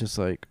 you know, just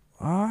like,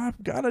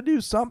 I've got to do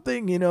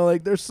something, you know,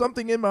 like there's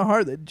something in my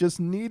heart that just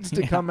needs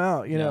to come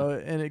out, you know,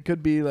 and it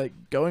could be like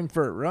going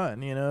for a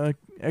run, you know,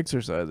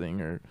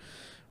 exercising or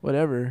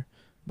whatever.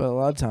 But a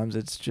lot of times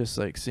it's just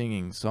like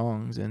singing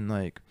songs, and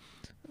like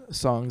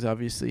songs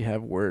obviously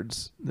have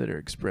words that are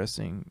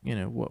expressing, you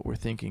know, what we're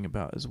thinking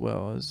about as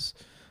well as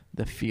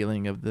the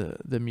feeling of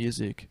the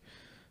music.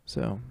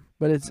 So,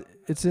 but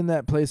it's in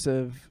that place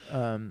of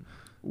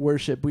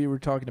worship. We were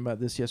talking about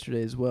this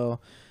yesterday as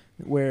well,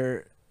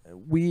 where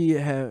we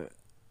have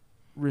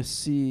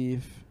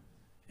receive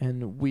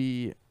and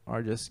we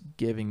are just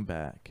giving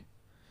back.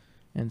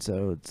 And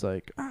so it's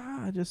like,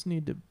 I just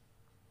need to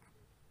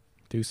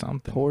Do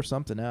something. pour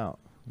something out.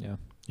 Yeah.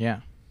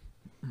 Yeah.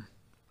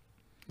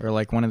 Or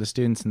like one of the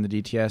students in the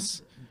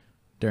DTS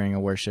during a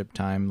worship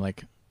time,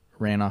 like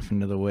ran off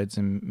into the woods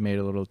and made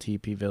a little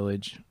teepee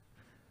village.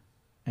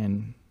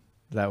 And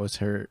that was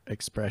her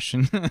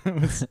expression.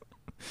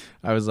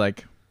 I was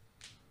like,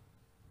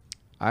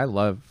 I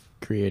love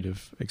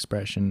creative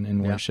expression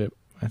in worship.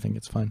 I think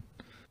it's fun.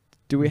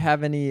 Do we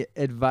have any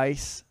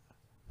advice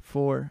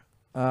for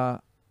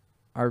our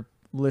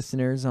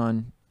listeners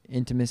on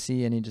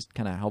intimacy? Any just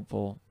kind of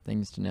helpful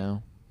things to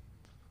know?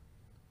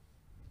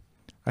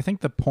 I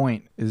think the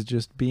point is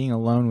just being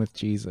alone with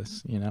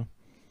Jesus, you know?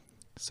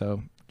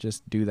 So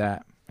just do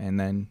that. And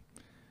then,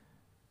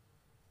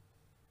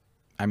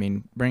 I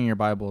mean, bringing your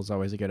Bible is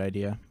always a good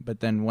idea. But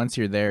then once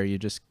you're there,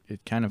 it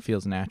kind of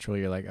feels natural.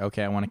 You're like,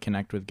 okay, I want to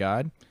connect with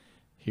God.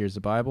 Here's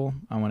the Bible.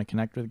 I want to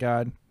connect with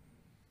God.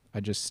 I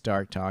just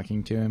start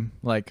talking to him.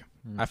 Like,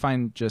 I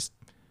find just,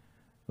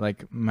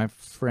 like, my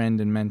friend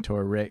and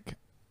mentor, Rick,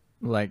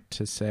 like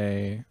to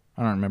say,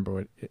 I don't remember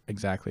what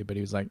exactly, but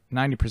he was like,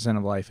 90%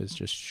 of life is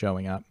just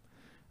showing up.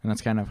 And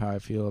that's kind of how I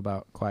feel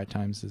about quiet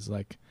times, is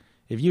like,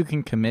 if you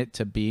can commit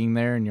to being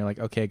there and you're like,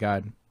 okay,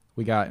 God,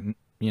 we got,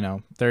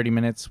 30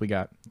 minutes, we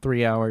got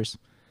 3 hours,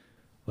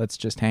 let's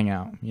just hang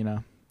out,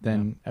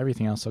 then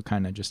everything else will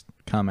kind of just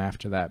come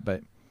after that.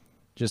 But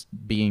just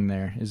being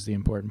there is the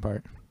important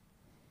part.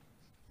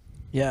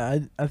 Yeah,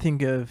 I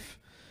think of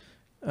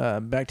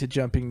back to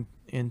jumping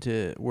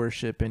into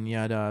worship and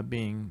yada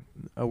being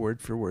a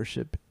word for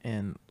worship,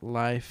 and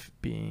life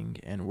being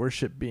and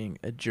worship being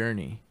a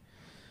journey.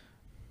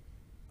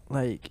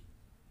 Like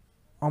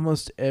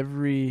almost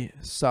every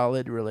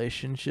solid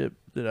relationship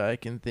that I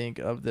can think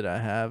of that I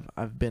have,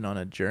 I've been on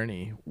a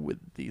journey with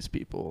these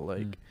people.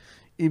 Like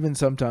even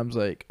sometimes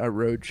like a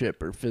road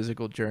trip or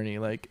physical journey.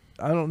 Like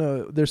I don't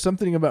know, there's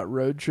something about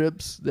road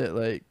trips that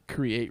like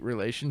create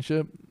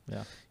relationship.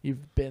 Yeah.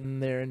 You've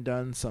been there and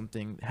done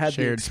something, had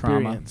Shared the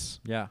experience.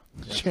 Yeah.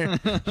 Shared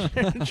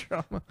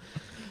trauma.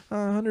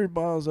 100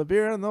 bottles of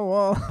beer on the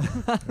wall.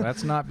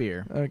 That's not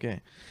beer. Okay.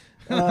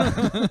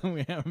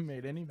 We haven't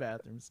made any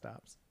bathroom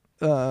stops.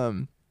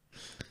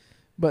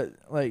 But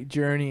like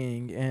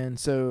journeying, and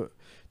so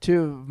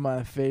two of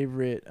my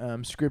favorite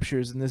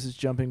scriptures, and this is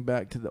jumping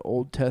back to the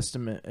Old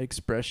Testament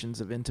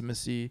expressions of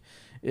intimacy,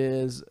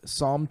 is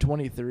Psalm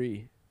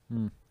 23.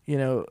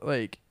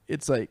 Like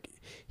it's like,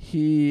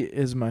 he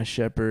is my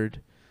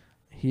shepherd.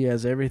 He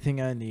has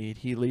everything I need.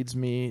 He leads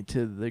me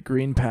to the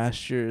green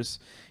pastures.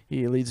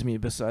 He leads me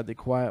beside the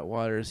quiet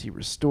waters. He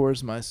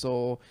restores my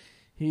soul.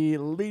 He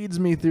leads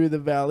me through the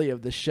valley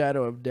of the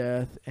shadow of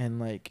death. And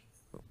like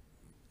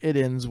it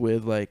ends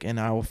with like, and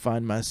I will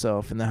find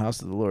myself in the house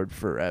of the Lord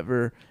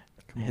forever.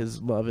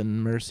 His love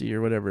and mercy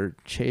or whatever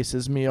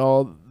chases me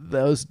all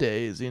those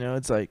days.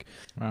 It's like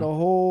the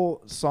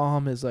whole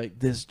psalm is like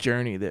this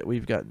journey that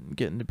we've get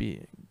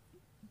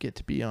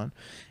to be on.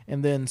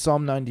 And then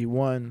Psalm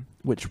 91,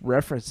 which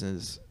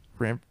references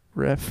the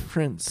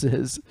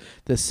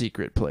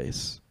secret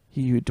place.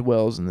 He who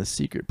dwells in the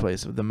secret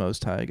place of the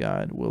Most High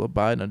God will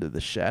abide under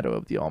the shadow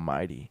of the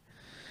Almighty.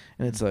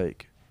 And it's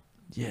like,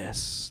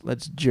 yes,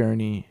 let's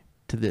journey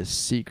to this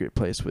secret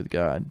place with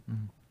God.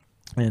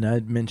 And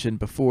I'd mentioned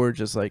before,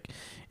 just like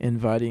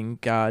inviting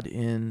God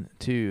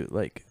into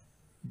like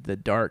the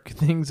dark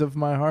things of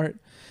my heart.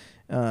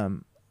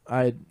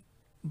 I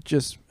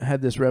just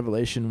had this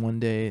revelation one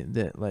day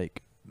that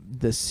like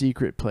the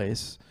secret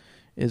place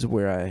is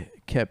where I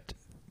kept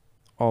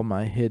all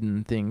my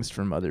hidden things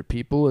from other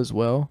people as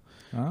well.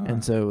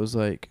 And so it was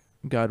like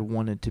God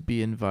wanted to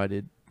be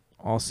invited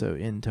also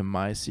into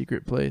my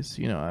secret place.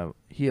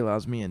 He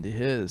allows me into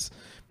his,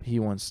 but he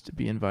wants to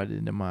be invited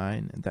into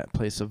mine, and that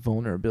place of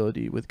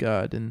vulnerability with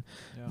God. And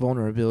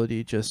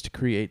vulnerability just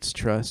creates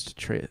trust.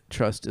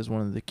 Trust is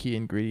one of the key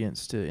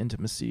ingredients to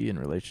intimacy and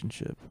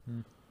relationship.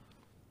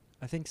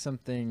 I think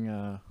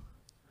something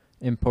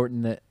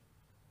important that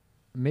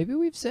maybe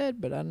we've said,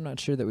 but I'm not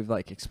sure that we've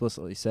like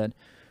explicitly said,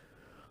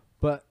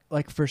 but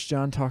like 1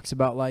 John talks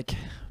about like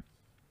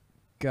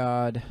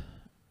God,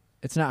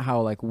 it's not how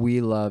like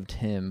we loved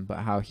him, but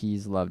how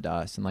he's loved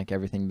us, and like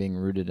everything being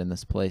rooted in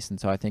this place. And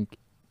so I think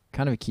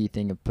kind of a key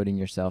thing of putting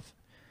yourself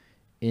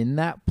in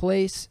that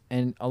place,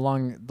 and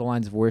along the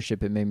lines of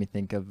worship, it made me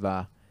think of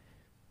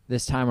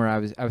this time where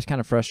I was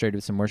kind of frustrated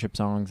with some worship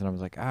songs, and I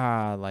was like,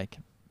 like,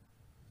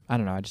 I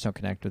don't know, I just don't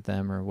connect with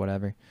them or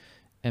whatever.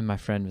 And my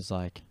friend was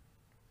like,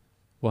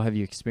 well, have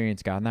you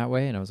experienced God in that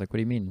way? And I was like, what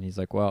do you mean? And he's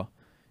like, well,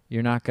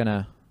 you're not going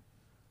to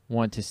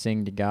want to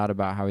sing to God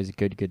about how he's a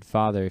good, good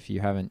father if you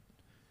haven't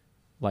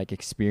like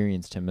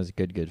experienced him as a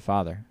good, good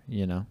father,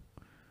 And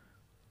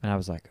I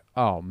was like,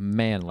 oh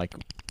man, like,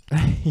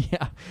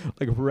 yeah,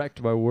 like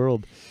wrecked my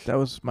world. That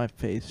was my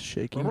face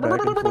shaking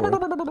back and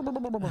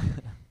forth.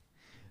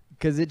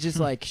 Because it just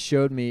like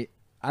showed me,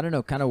 I don't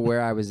know, kind of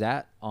where I was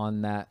at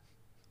on that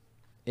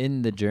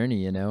in the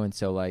journey, And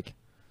so like,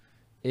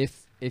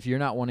 if you're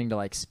not wanting to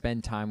like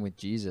spend time with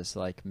Jesus,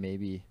 like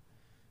maybe,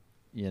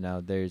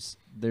 there's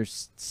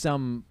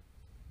some,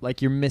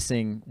 like you're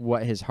missing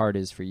what his heart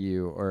is for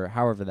you, or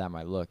however that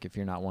might look. If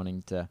you're not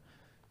wanting to,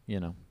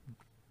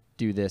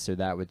 do this or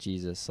that with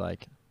Jesus,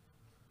 like,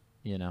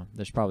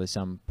 there's probably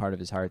some part of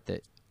his heart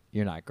that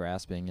you're not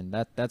grasping. And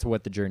that's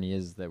what the journey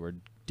is that we're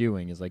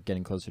doing, is like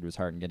getting closer to his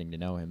heart and getting to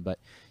know him. But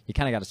you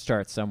kind of got to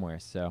start somewhere.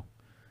 So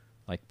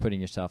like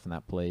putting yourself in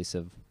that place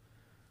of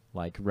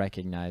like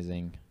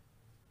recognizing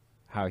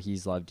how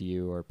he's loved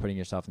you, or putting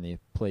yourself in the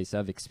place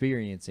of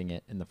experiencing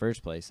it in the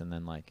first place. And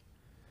then like,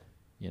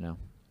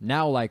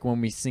 now like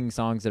when we sing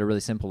songs that are really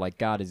simple, like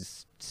God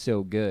is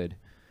so good,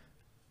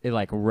 it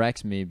like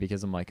wrecks me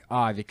because I'm like,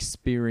 I've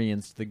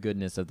experienced the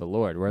goodness of the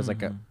Lord. Whereas like,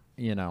 5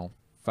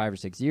 or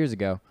 6 years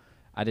ago,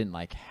 I didn't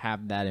like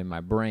have that in my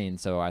brain.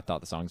 So I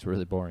thought the songs were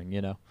really boring,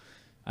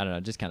 I don't know,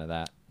 just kind of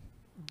that.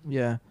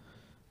 Yeah.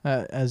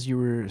 As you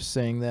were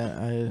saying that,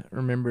 I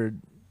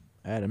remembered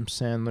Adam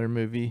Sandler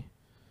movie,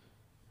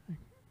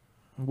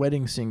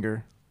 Wedding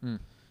Singer.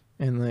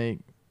 And like,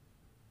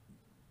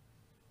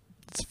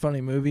 it's a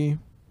funny movie,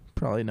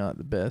 probably not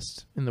the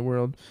best in the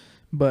world,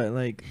 but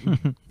like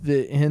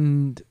the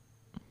end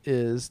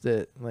is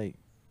that like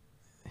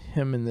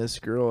him and this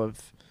girl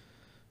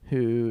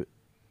who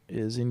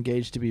is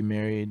engaged to be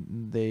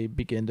married, they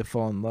begin to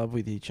fall in love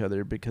with each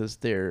other because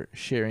they're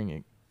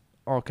sharing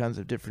all kinds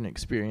of different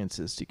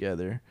experiences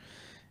together.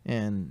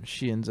 And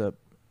she ends up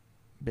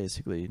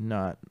basically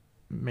not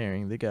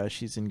marrying the guy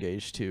she's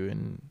engaged to,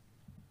 and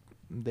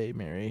they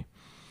marry.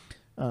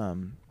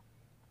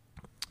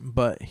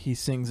 But he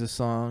sings a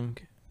song,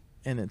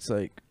 and it's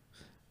like,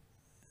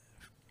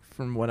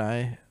 from what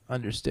I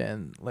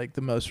understand, like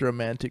the most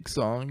romantic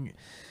song,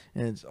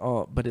 and it's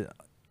all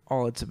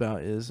it's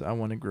about is I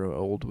want to grow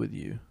old with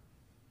you.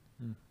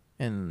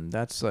 And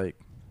that's like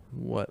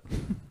what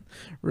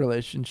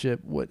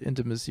relationship, what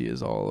intimacy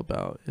is all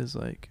about, is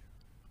like,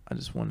 I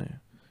just want to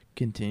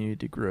continue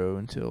to grow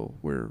until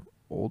we're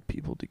old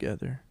people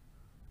together.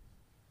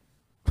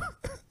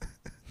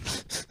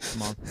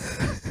 Come on.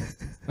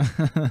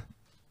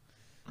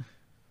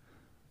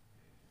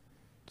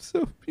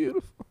 So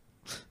beautiful.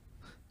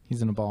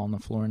 He's in a ball on the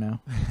floor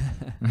now.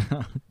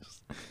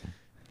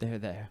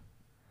 There.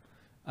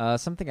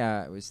 Something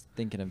I was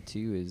thinking of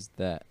too is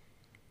that.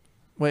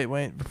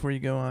 Wait, before you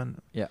go on.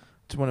 Yeah.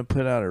 Just want to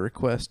put out a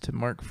request to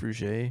Mark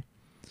Fruget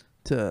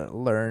to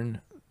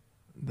learn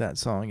that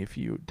song if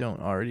you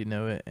don't already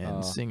know it,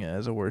 and sing it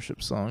as a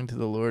worship song to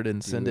the Lord,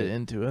 and send it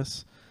in to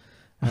us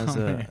as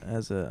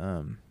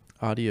a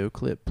audio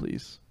clip,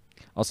 please.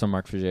 Also,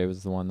 Mark Fruget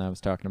was the one that I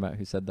was talking about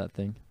who said that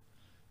thing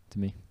to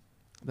me.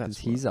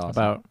 He's awesome.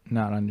 About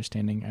not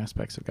understanding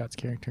aspects of God's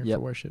character for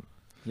worship.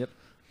 Yep.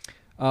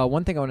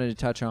 One thing I wanted to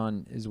touch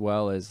on as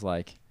well is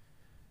like,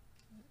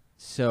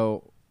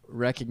 so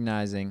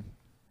recognizing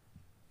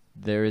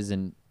there is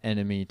an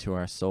enemy to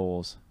our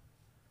souls,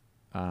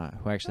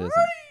 who actually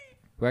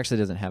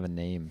doesn't have a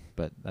name,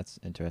 but that's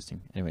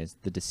interesting. Anyways,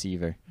 the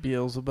deceiver.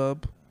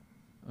 Beelzebub.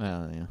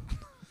 Well,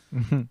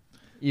 yeah.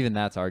 Even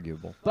that's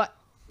arguable. But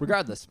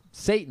regardless,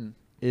 Satan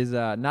is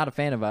not a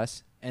fan of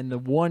us, and the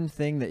one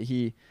thing that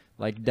he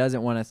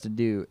doesn't want us to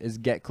do is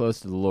get close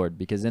to the Lord,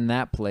 because in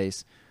that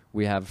place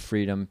we have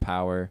freedom,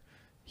 power.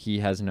 He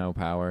has no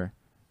power.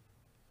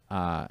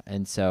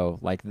 And so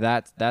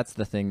that's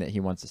the thing that he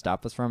wants to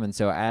stop us from. And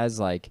so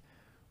as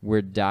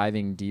we're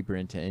diving deeper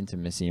into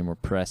intimacy and we're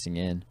pressing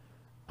in,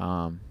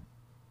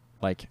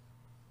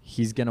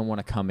 he's going to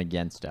want to come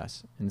against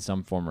us in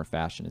some form or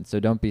fashion. And so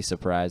don't be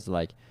surprised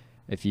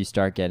if you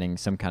start getting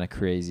some kind of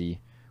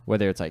crazy,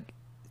 whether it's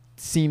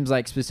seems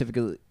like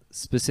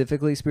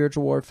specifically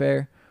spiritual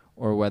warfare,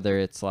 or whether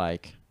it's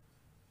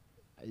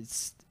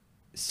it's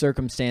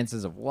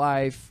circumstances of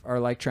life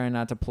are trying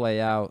not to play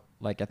out.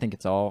 I think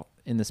it's all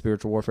in the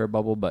spiritual warfare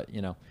bubble, but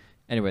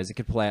anyways, it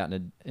could play out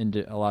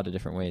in a lot of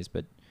different ways,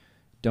 but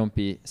don't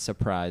be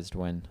surprised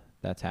when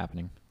that's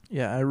happening.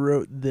 Yeah, I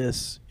wrote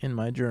this in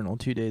my journal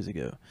 2 days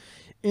ago.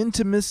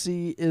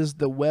 Intimacy is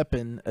the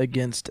weapon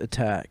against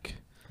attack,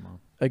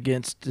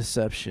 against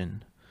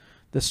deception.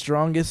 The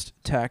strongest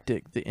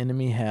tactic the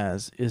enemy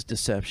has is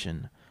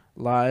deception,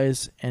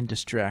 lies, and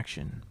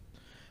distraction,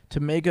 to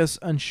make us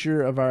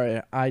unsure of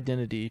our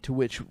identity, to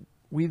which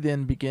we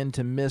then begin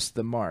to miss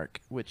the mark,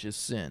 which is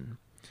sin.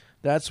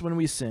 That's when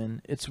we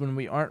sin. It's when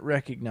we aren't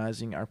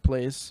recognizing our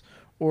place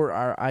or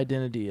our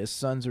identity as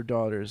sons or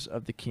daughters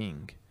of the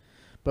King.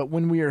 But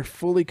when we are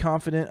fully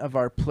confident of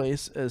our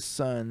place as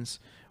sons,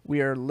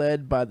 we are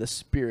led by the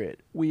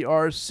Spirit. We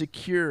are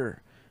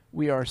secure.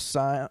 We are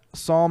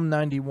Psalm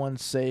 91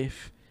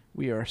 safe.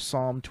 We are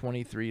Psalm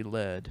 23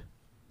 led.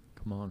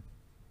 Come on.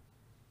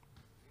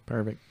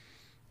 Perfect.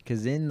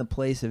 Because in the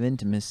place of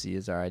intimacy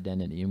is our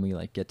identity, and we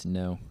get to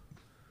know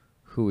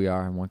who we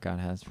are and what God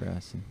has for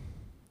us. And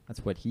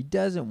that's what he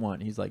doesn't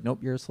want. He's like,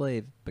 nope, you're a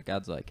slave. But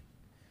God's like,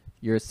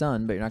 you're a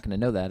son, but you're not going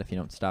to know that if you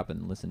don't stop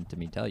and listen to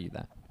me tell you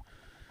that.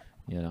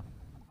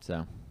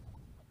 So.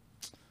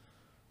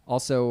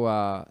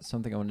 Also,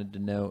 something I wanted to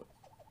note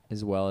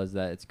as well is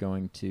that it's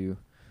going to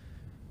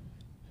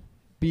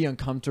be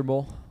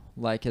uncomfortable,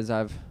 as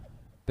I've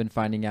been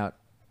finding out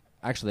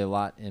actually a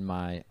lot in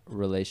my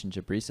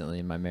relationship recently,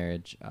 in my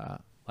marriage.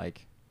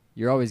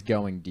 You're always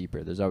going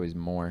deeper. There's always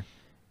more.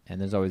 And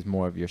there's always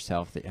more of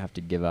yourself that you have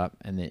to give up,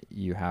 and that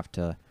you have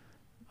to,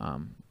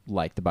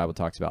 the Bible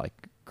talks about,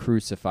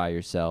 crucify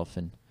yourself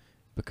and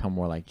become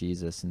more like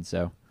Jesus. And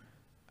so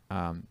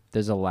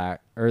there's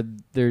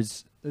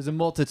a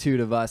multitude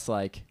of us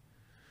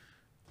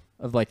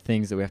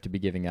things that we have to be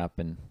giving up,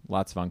 and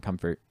lots of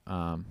uncomfort,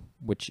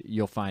 which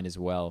you'll find as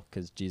well,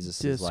 because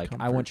Jesus is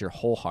I want your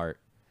whole heart,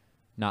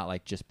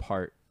 not just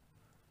part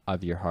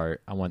of your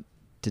heart. I want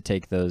to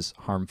take those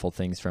harmful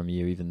things from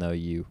you, even though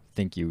you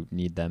think you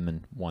need them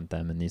and want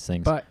them and these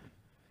things.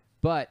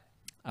 But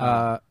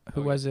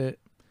who was it?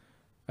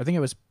 I think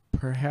it was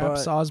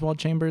perhaps Oswald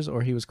Chambers,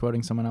 or he was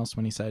quoting someone else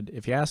when he said,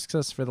 if he asks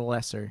us for the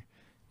lesser,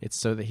 it's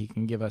so that he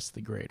can give us the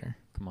greater.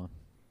 Come on.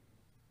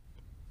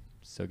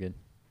 So good.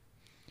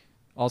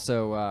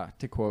 Also,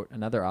 to quote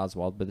another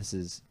Oswald, but this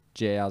is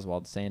J.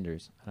 Oswald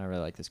Sanders, and I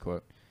really like this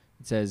quote.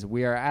 It says,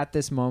 "We are at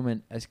this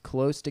moment as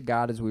close to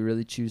God as we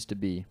really choose to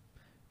be.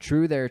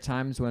 True, there are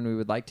times when we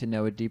would like to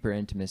know a deeper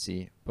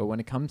intimacy, but when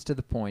it comes to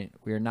the point,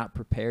 we are not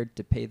prepared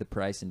to pay the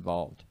price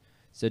involved."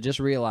 So just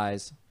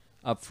realize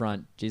up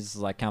front, Jesus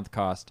is like, count the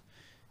cost.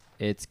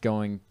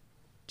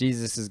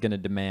 Jesus is going to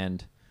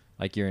demand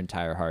like your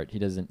entire heart. He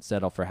doesn't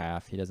settle for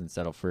half. He doesn't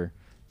settle for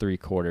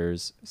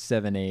 3/4,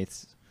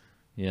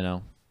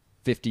 7/8,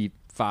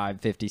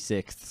 55,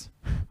 56.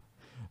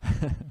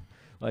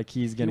 Like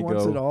he's going to He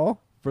wants it go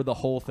all? for the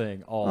whole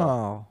thing, all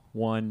Oh,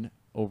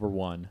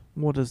 1/1.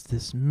 what does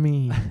this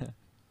mean?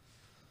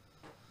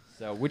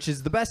 So, which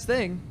is the best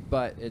thing,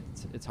 but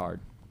it's hard.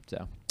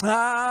 So,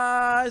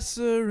 I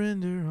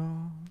surrender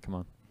all. come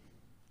on.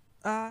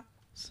 I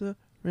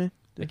surrender.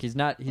 Like he's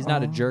not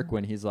a jerk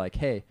when he's like,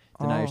 "Hey,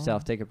 deny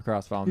yourself, take up a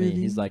cross, follow me."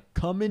 He's like,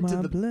 "Come into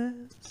My the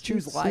blessed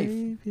choose life.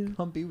 Savior,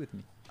 Come be with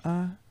me."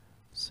 I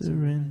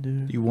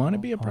surrender. Do you want to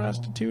be a all.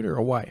 prostitute or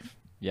a wife?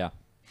 Yeah,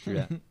 true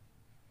that.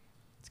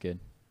 It's good.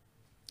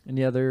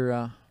 Any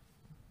other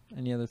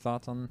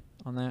thoughts on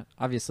that?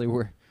 Obviously,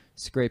 we're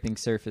scraping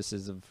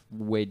surfaces of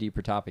way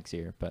deeper topics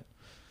here, but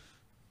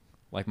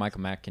like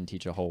Michael Mack can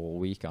teach a whole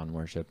week on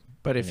worship.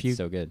 But and if it's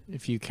so good.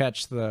 if you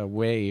catch the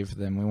wave,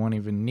 then we won't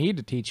even need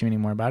to teach you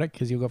anymore about it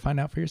because you'll go find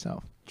out for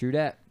yourself. True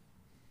that.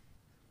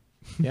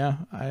 Yeah,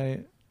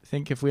 I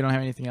think if we don't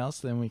have anything else,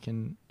 then we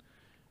can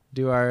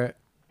do our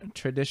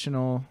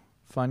traditional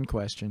fun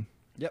question.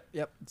 Yep.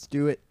 Let's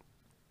do it.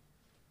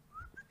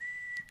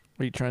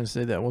 Are you trying to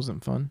say that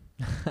wasn't fun?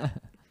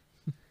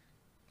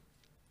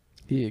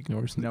 He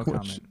ignores the No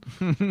question.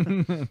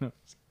 comment.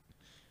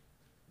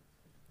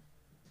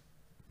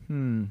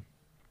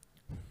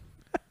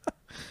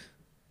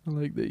 I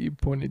like that you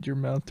pointed your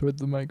mouth toward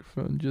the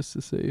microphone just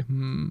to say,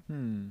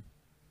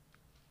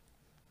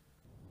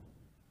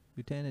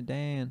 Lieutenant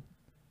Dan.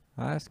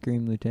 Ice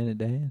cream, Lieutenant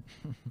Dan.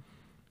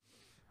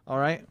 All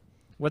right.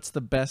 What's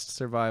the best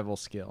survival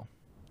skill?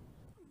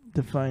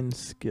 Define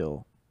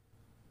skill.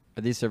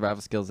 Are these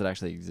survival skills that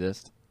actually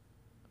exist?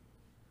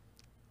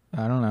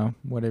 I don't know.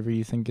 Whatever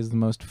you think is the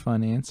most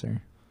fun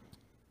answer.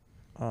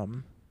 I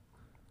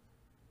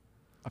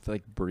feel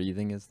like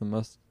breathing is the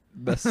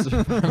best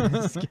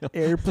survival skill.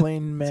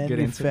 Airplane That's a good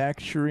answer.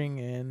 manufacturing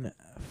and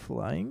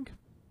flying.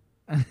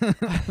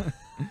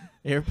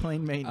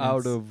 Airplane maintenance.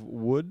 Out of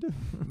wood?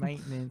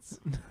 maintenance.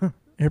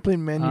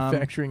 Airplane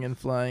manufacturing and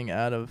flying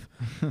out of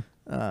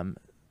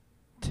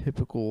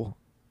typical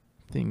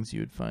things you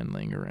would find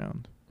laying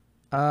around.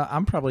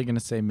 I'm probably going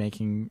to say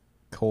making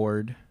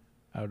cord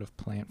out of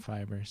plant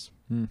fibers.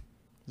 You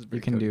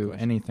can do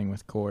anything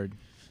with cord.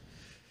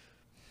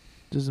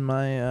 Does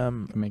my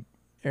You can make,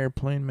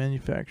 airplane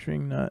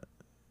manufacturing not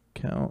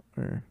count?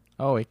 Or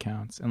oh, it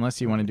counts.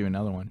 Unless you want to do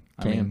another one.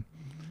 I mean,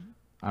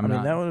 I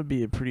mean that would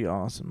be a pretty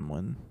awesome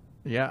one.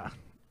 Yeah.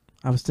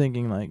 I was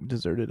thinking like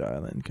deserted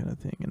island kind of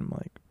thing, and I'm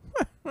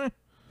like,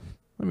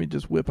 let me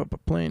just whip up a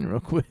plane real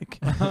quick.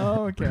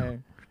 Oh, okay.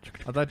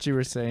 I thought you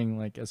were saying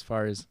like as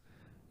far as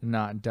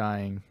not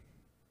dying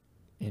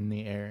in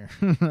the air.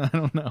 I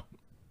don't know.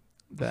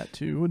 That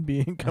too would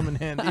come in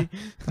handy.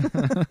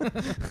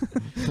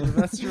 The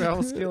best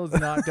survival skill is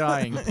not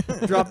dying.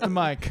 Drop the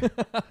mic.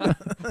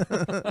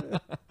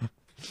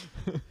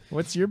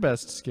 What's your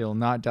best skill?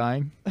 Not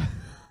dying?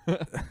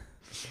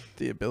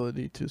 The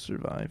ability to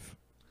survive.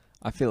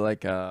 I feel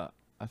like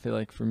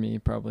for me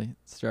probably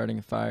starting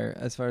a fire.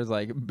 As far as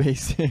like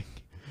basic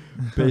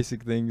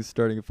things,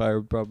 starting a fire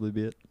would probably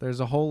be it. There's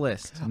a whole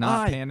list.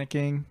 Not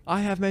panicking.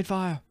 I have made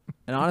fire.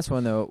 An honest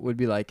one though would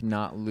be like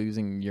not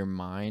losing your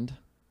mind.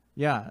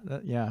 Yeah,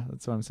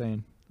 that's what I'm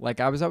saying. Like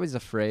I was always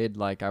afraid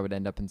like I would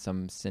end up in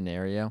some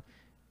scenario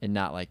and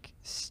not like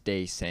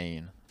stay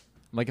sane.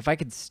 Like if I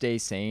could stay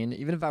sane,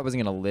 even if I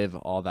wasn't going to live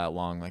all that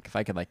long, like if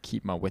I could like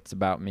keep my wits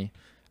about me,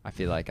 I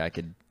feel like I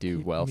could do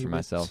Keep well me for wits.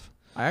 myself.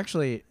 I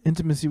actually,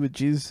 Intimacy with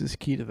Jesus is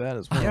key to that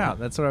as well. yeah,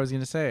 that's what I was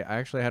going to say. I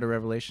actually had a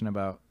revelation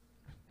about,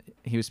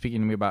 he was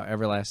speaking to me about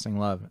everlasting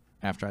love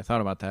after I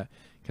thought about that.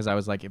 Because I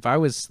was like, if I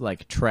was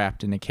like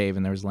trapped in a cave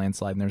and there was a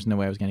landslide and there was no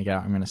way I was going to get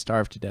out, I'm going to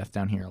starve to death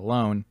down here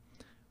alone,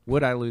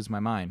 would I lose my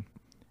mind?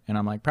 And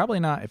I'm like, probably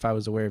not if I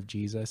was aware of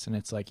Jesus. And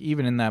it's like,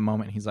 even in that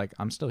moment, he's like,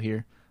 I'm still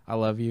here. I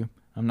love you.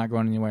 I'm not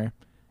going anywhere.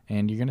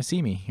 And you're going to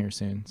see me here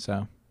soon.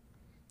 So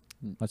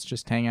let's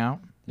just hang out,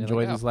 You're enjoy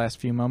like, these last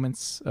few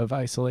moments of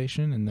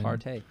isolation. And then,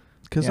 Partay.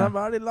 Because Yeah. I've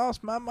already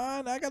lost my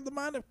mind. I got the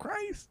mind of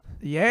Christ.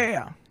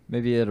 yeah,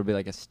 Maybe it'll be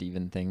like a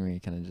Stephen thing where you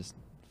kind of just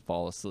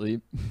fall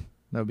asleep.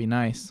 that would be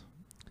nice.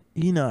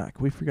 Enoch.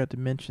 We forgot to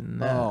mention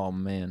that. Oh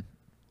man,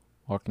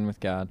 walking with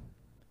God,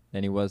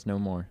 and he was no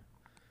more.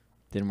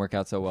 Didn't work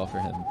out so well for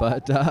him,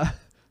 but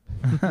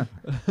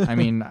I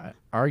mean,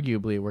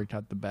 arguably it worked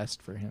out the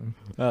best for him.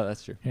 oh,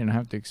 that's true. He didn't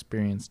have to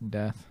experience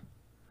death.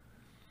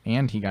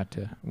 And he got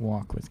to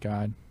walk with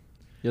God.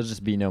 You'll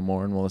just be no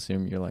more, and we'll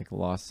assume you're like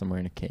lost somewhere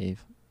in a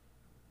cave.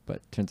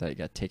 But turns out you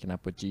got taken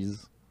up with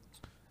Jesus.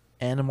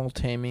 Animal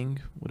taming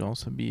would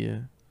also be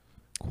a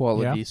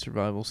quality Yeah.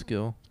 survival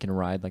skill. You can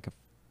ride like a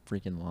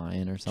freaking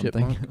lion or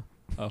something. Chipmunk.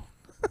 Oh,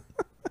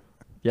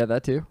 yeah,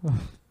 that too.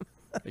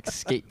 Like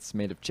skates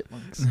made of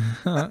chipmunks.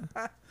 Oh,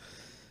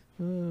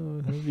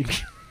 that'd be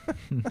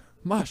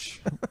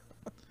Mush.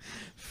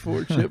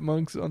 4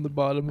 chipmunks on the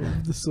bottom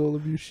of the sole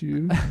of your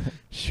shoe.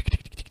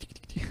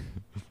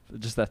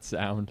 Just that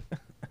sound.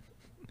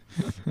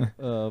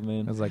 Oh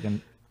man. It was like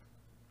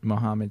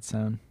Mohammed's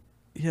son.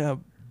 Yeah.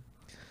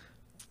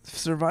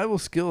 Survival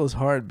skill is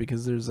hard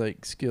because there's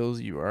like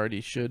skills you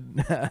already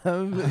should have.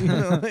 You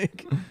know,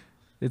 like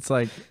It's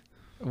like,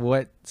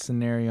 what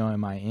scenario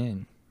am I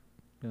in?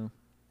 Yeah.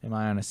 Am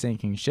I on a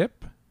sinking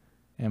ship?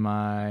 Am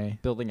I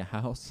Building a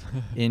house.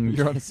 in?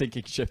 You're on a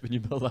sinking ship and you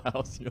build a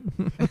house.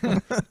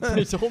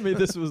 They told me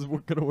this was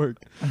gonna work.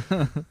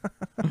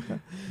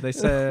 They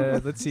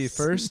said, let's see.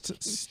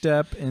 First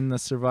step in the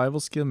survival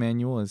skill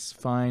manual is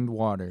find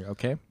water.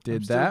 Okay, did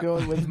I'm still that?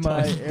 going with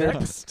my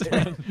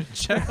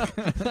Check.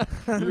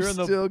 I'm You're in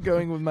the- still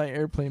going with my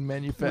airplane You're on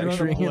a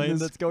manufacturing. in plane this-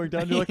 that's going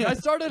down. You're like, I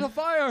started a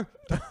fire.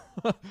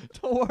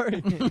 Don't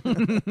worry.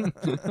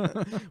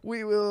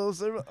 We will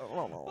survive.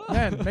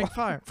 Man, make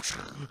fire.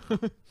 You're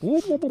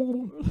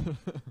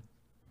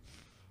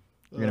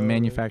gonna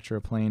manufacture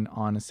a plane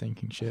on a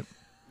sinking ship.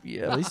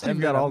 Yeah, At least and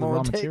you've got then all I'm the raw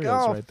gonna take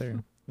materials off. right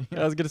there.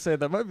 I was gonna say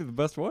that might be the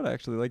best one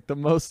actually, like the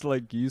most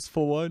like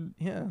useful one.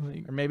 Yeah,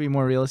 like, Or maybe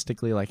more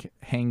realistically, like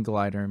hang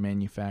glider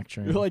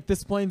manufacturing. You're like,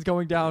 this plane's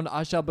going down.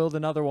 I shall build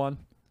another one.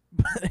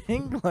 but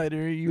hang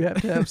glider, you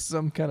have to have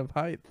some kind of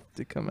height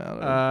to come out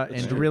of.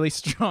 and really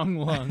strong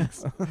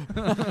lungs.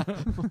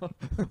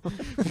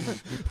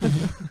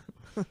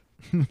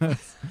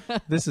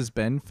 This has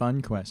been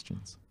Fun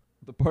Questions.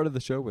 The part of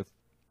the show with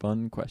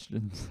fun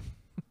questions.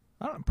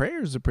 I don't know,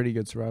 prayer is a pretty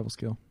good survival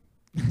skill.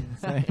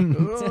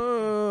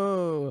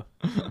 Oh,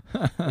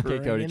 Okay, Cody,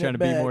 bringing trying it to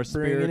be back, more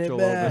bringing it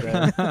spiritual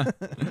over back.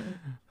 there.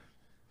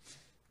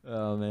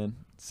 Oh man.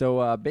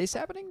 So base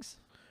happenings?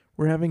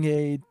 We're having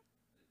a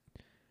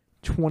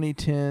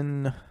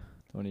 2010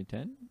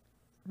 2010?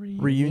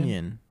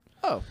 reunion.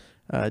 Oh.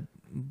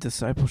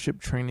 Discipleship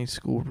Training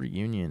School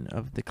reunion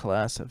of the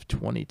class of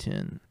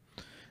 2010.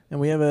 And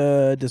we have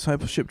a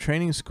discipleship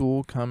training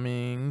school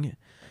coming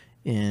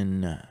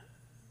in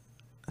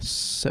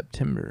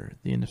September,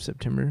 the end of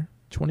September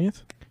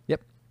 20th.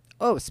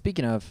 Oh,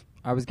 speaking of,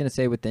 I was gonna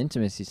say with the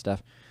intimacy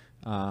stuff,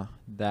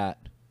 that's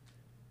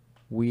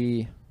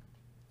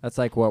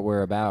like what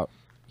we're about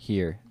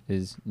here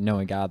is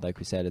knowing God. Like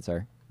we said, it's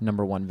our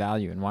number one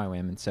value in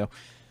YWAM. And so,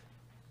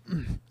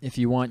 if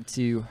you want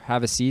to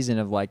have a season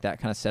of like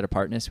that kind of set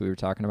apartness we were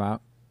talking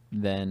about,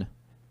 then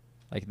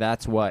like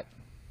that's what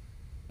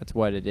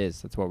it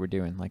is. That's what we're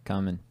doing. Like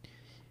come and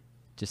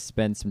just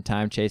spend some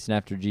time chasing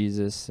after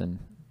Jesus, and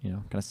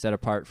kind of set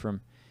apart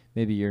from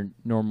maybe your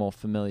normal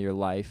familiar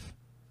life.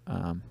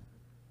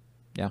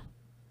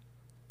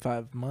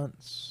 5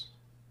 months.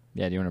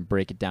 Yeah, do you want to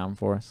break it down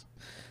for us?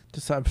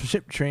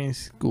 Discipleship Training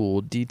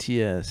School,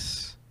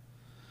 DTS.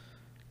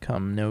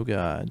 Come know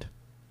God.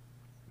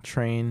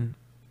 Train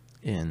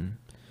in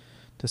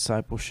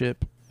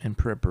discipleship and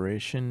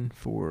preparation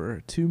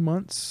for 2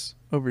 months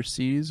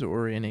overseas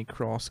or in a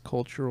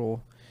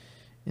cross-cultural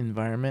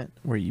environment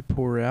where you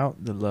pour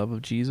out the love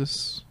of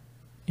Jesus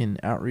in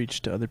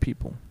outreach to other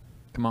people.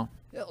 Come on.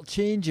 It'll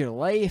change your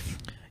life.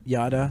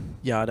 Yada,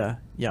 yada,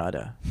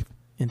 yada.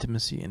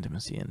 Intimacy,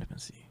 intimacy,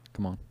 intimacy.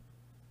 Come on.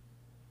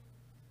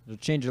 It'll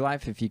change your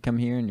life if you come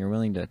here and you're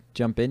willing to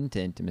jump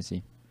into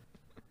intimacy.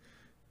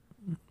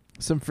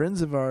 Some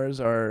friends of ours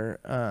are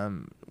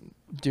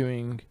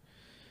doing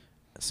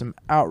some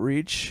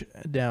outreach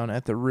down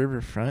at the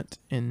riverfront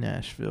in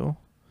Nashville,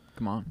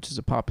 Come on. which is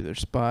a popular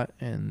spot,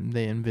 and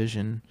they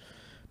envision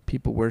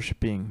people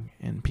worshiping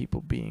and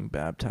people being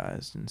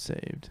baptized and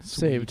saved.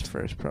 Saved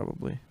first,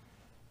 probably.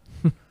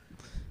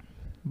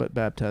 But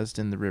baptized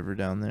in the river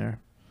down there.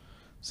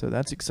 So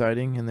that's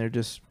exciting, and they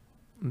just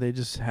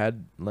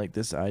had like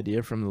this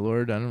idea from the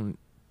Lord. I don't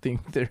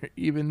think they're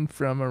even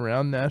from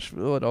around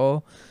Nashville at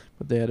all,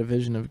 but they had a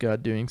vision of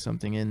God doing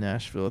something in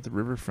Nashville at the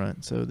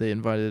riverfront, so they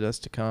invited us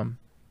to come.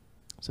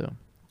 So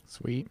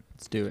Sweet.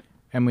 Let's do it.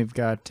 And we've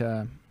got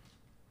so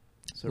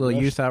Little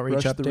youth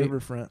outreach rush the update.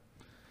 riverfront.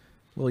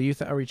 little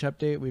youth outreach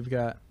update. We've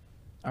got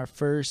our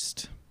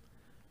first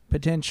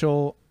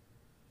potential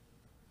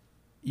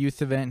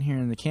youth event here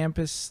in the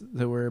campus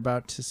that we're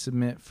about to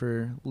submit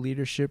for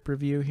leadership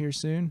review here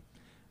soon.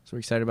 So we're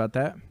excited about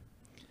that.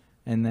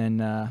 And then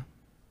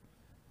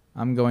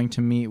I'm going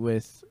to meet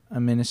with a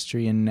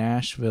ministry in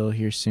Nashville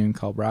here soon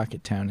called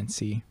Rocket Town and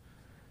see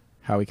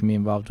how we can be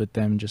involved with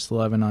them, just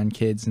loving on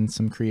kids in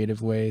some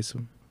creative ways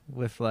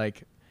with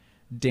like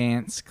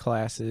dance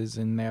classes,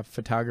 and they have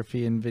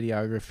photography and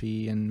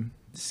videography and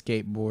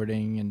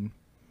skateboarding and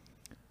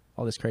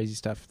all this crazy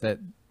stuff that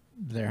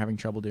they're having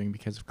trouble doing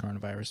because of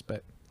coronavirus.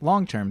 But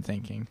long-term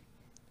thinking,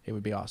 it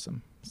would be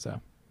awesome.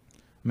 So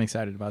I'm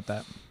excited about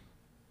that.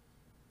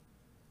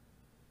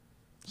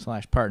 /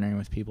 partnering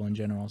with people in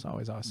general is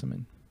always awesome,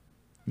 and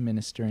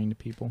ministering to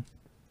people.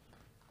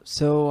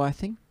 So I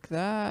think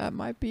that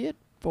might be it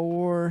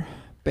for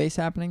base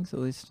happenings, at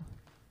least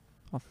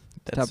off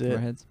the top That's of our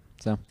it. heads.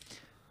 So,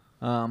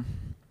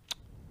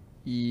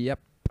 yep.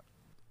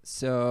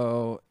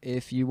 So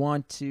if you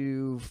want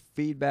to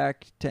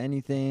feedback to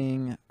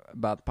anything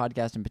about the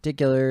podcast in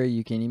particular,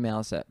 you can email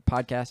us at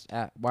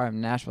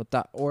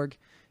podcast@ywamnashville.org.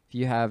 If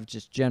you have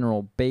just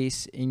general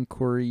base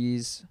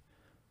inquiries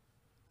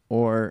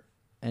or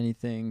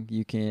anything,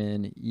 you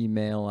can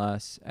email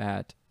us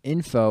at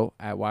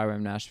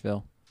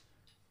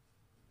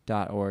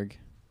info@ywamnashville.org.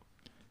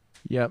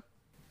 Yep.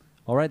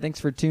 All right, thanks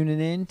for tuning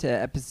in to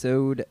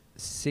episode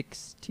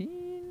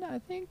 16, I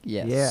think.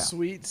 Yes. Yeah.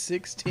 Sweet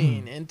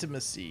 16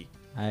 intimacy.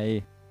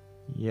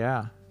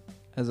 Yeah.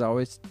 As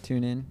always,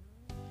 tune in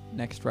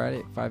next Friday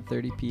at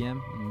 5:30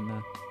 p.m. and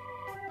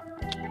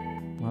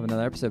we'll have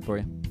another episode for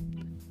you.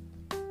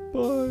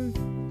 Bye.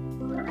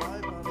 Bye, buddy.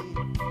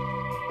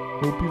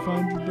 Hope you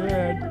find your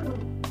dad.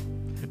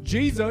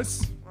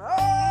 Jesus.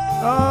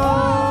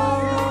 Ah! Oh!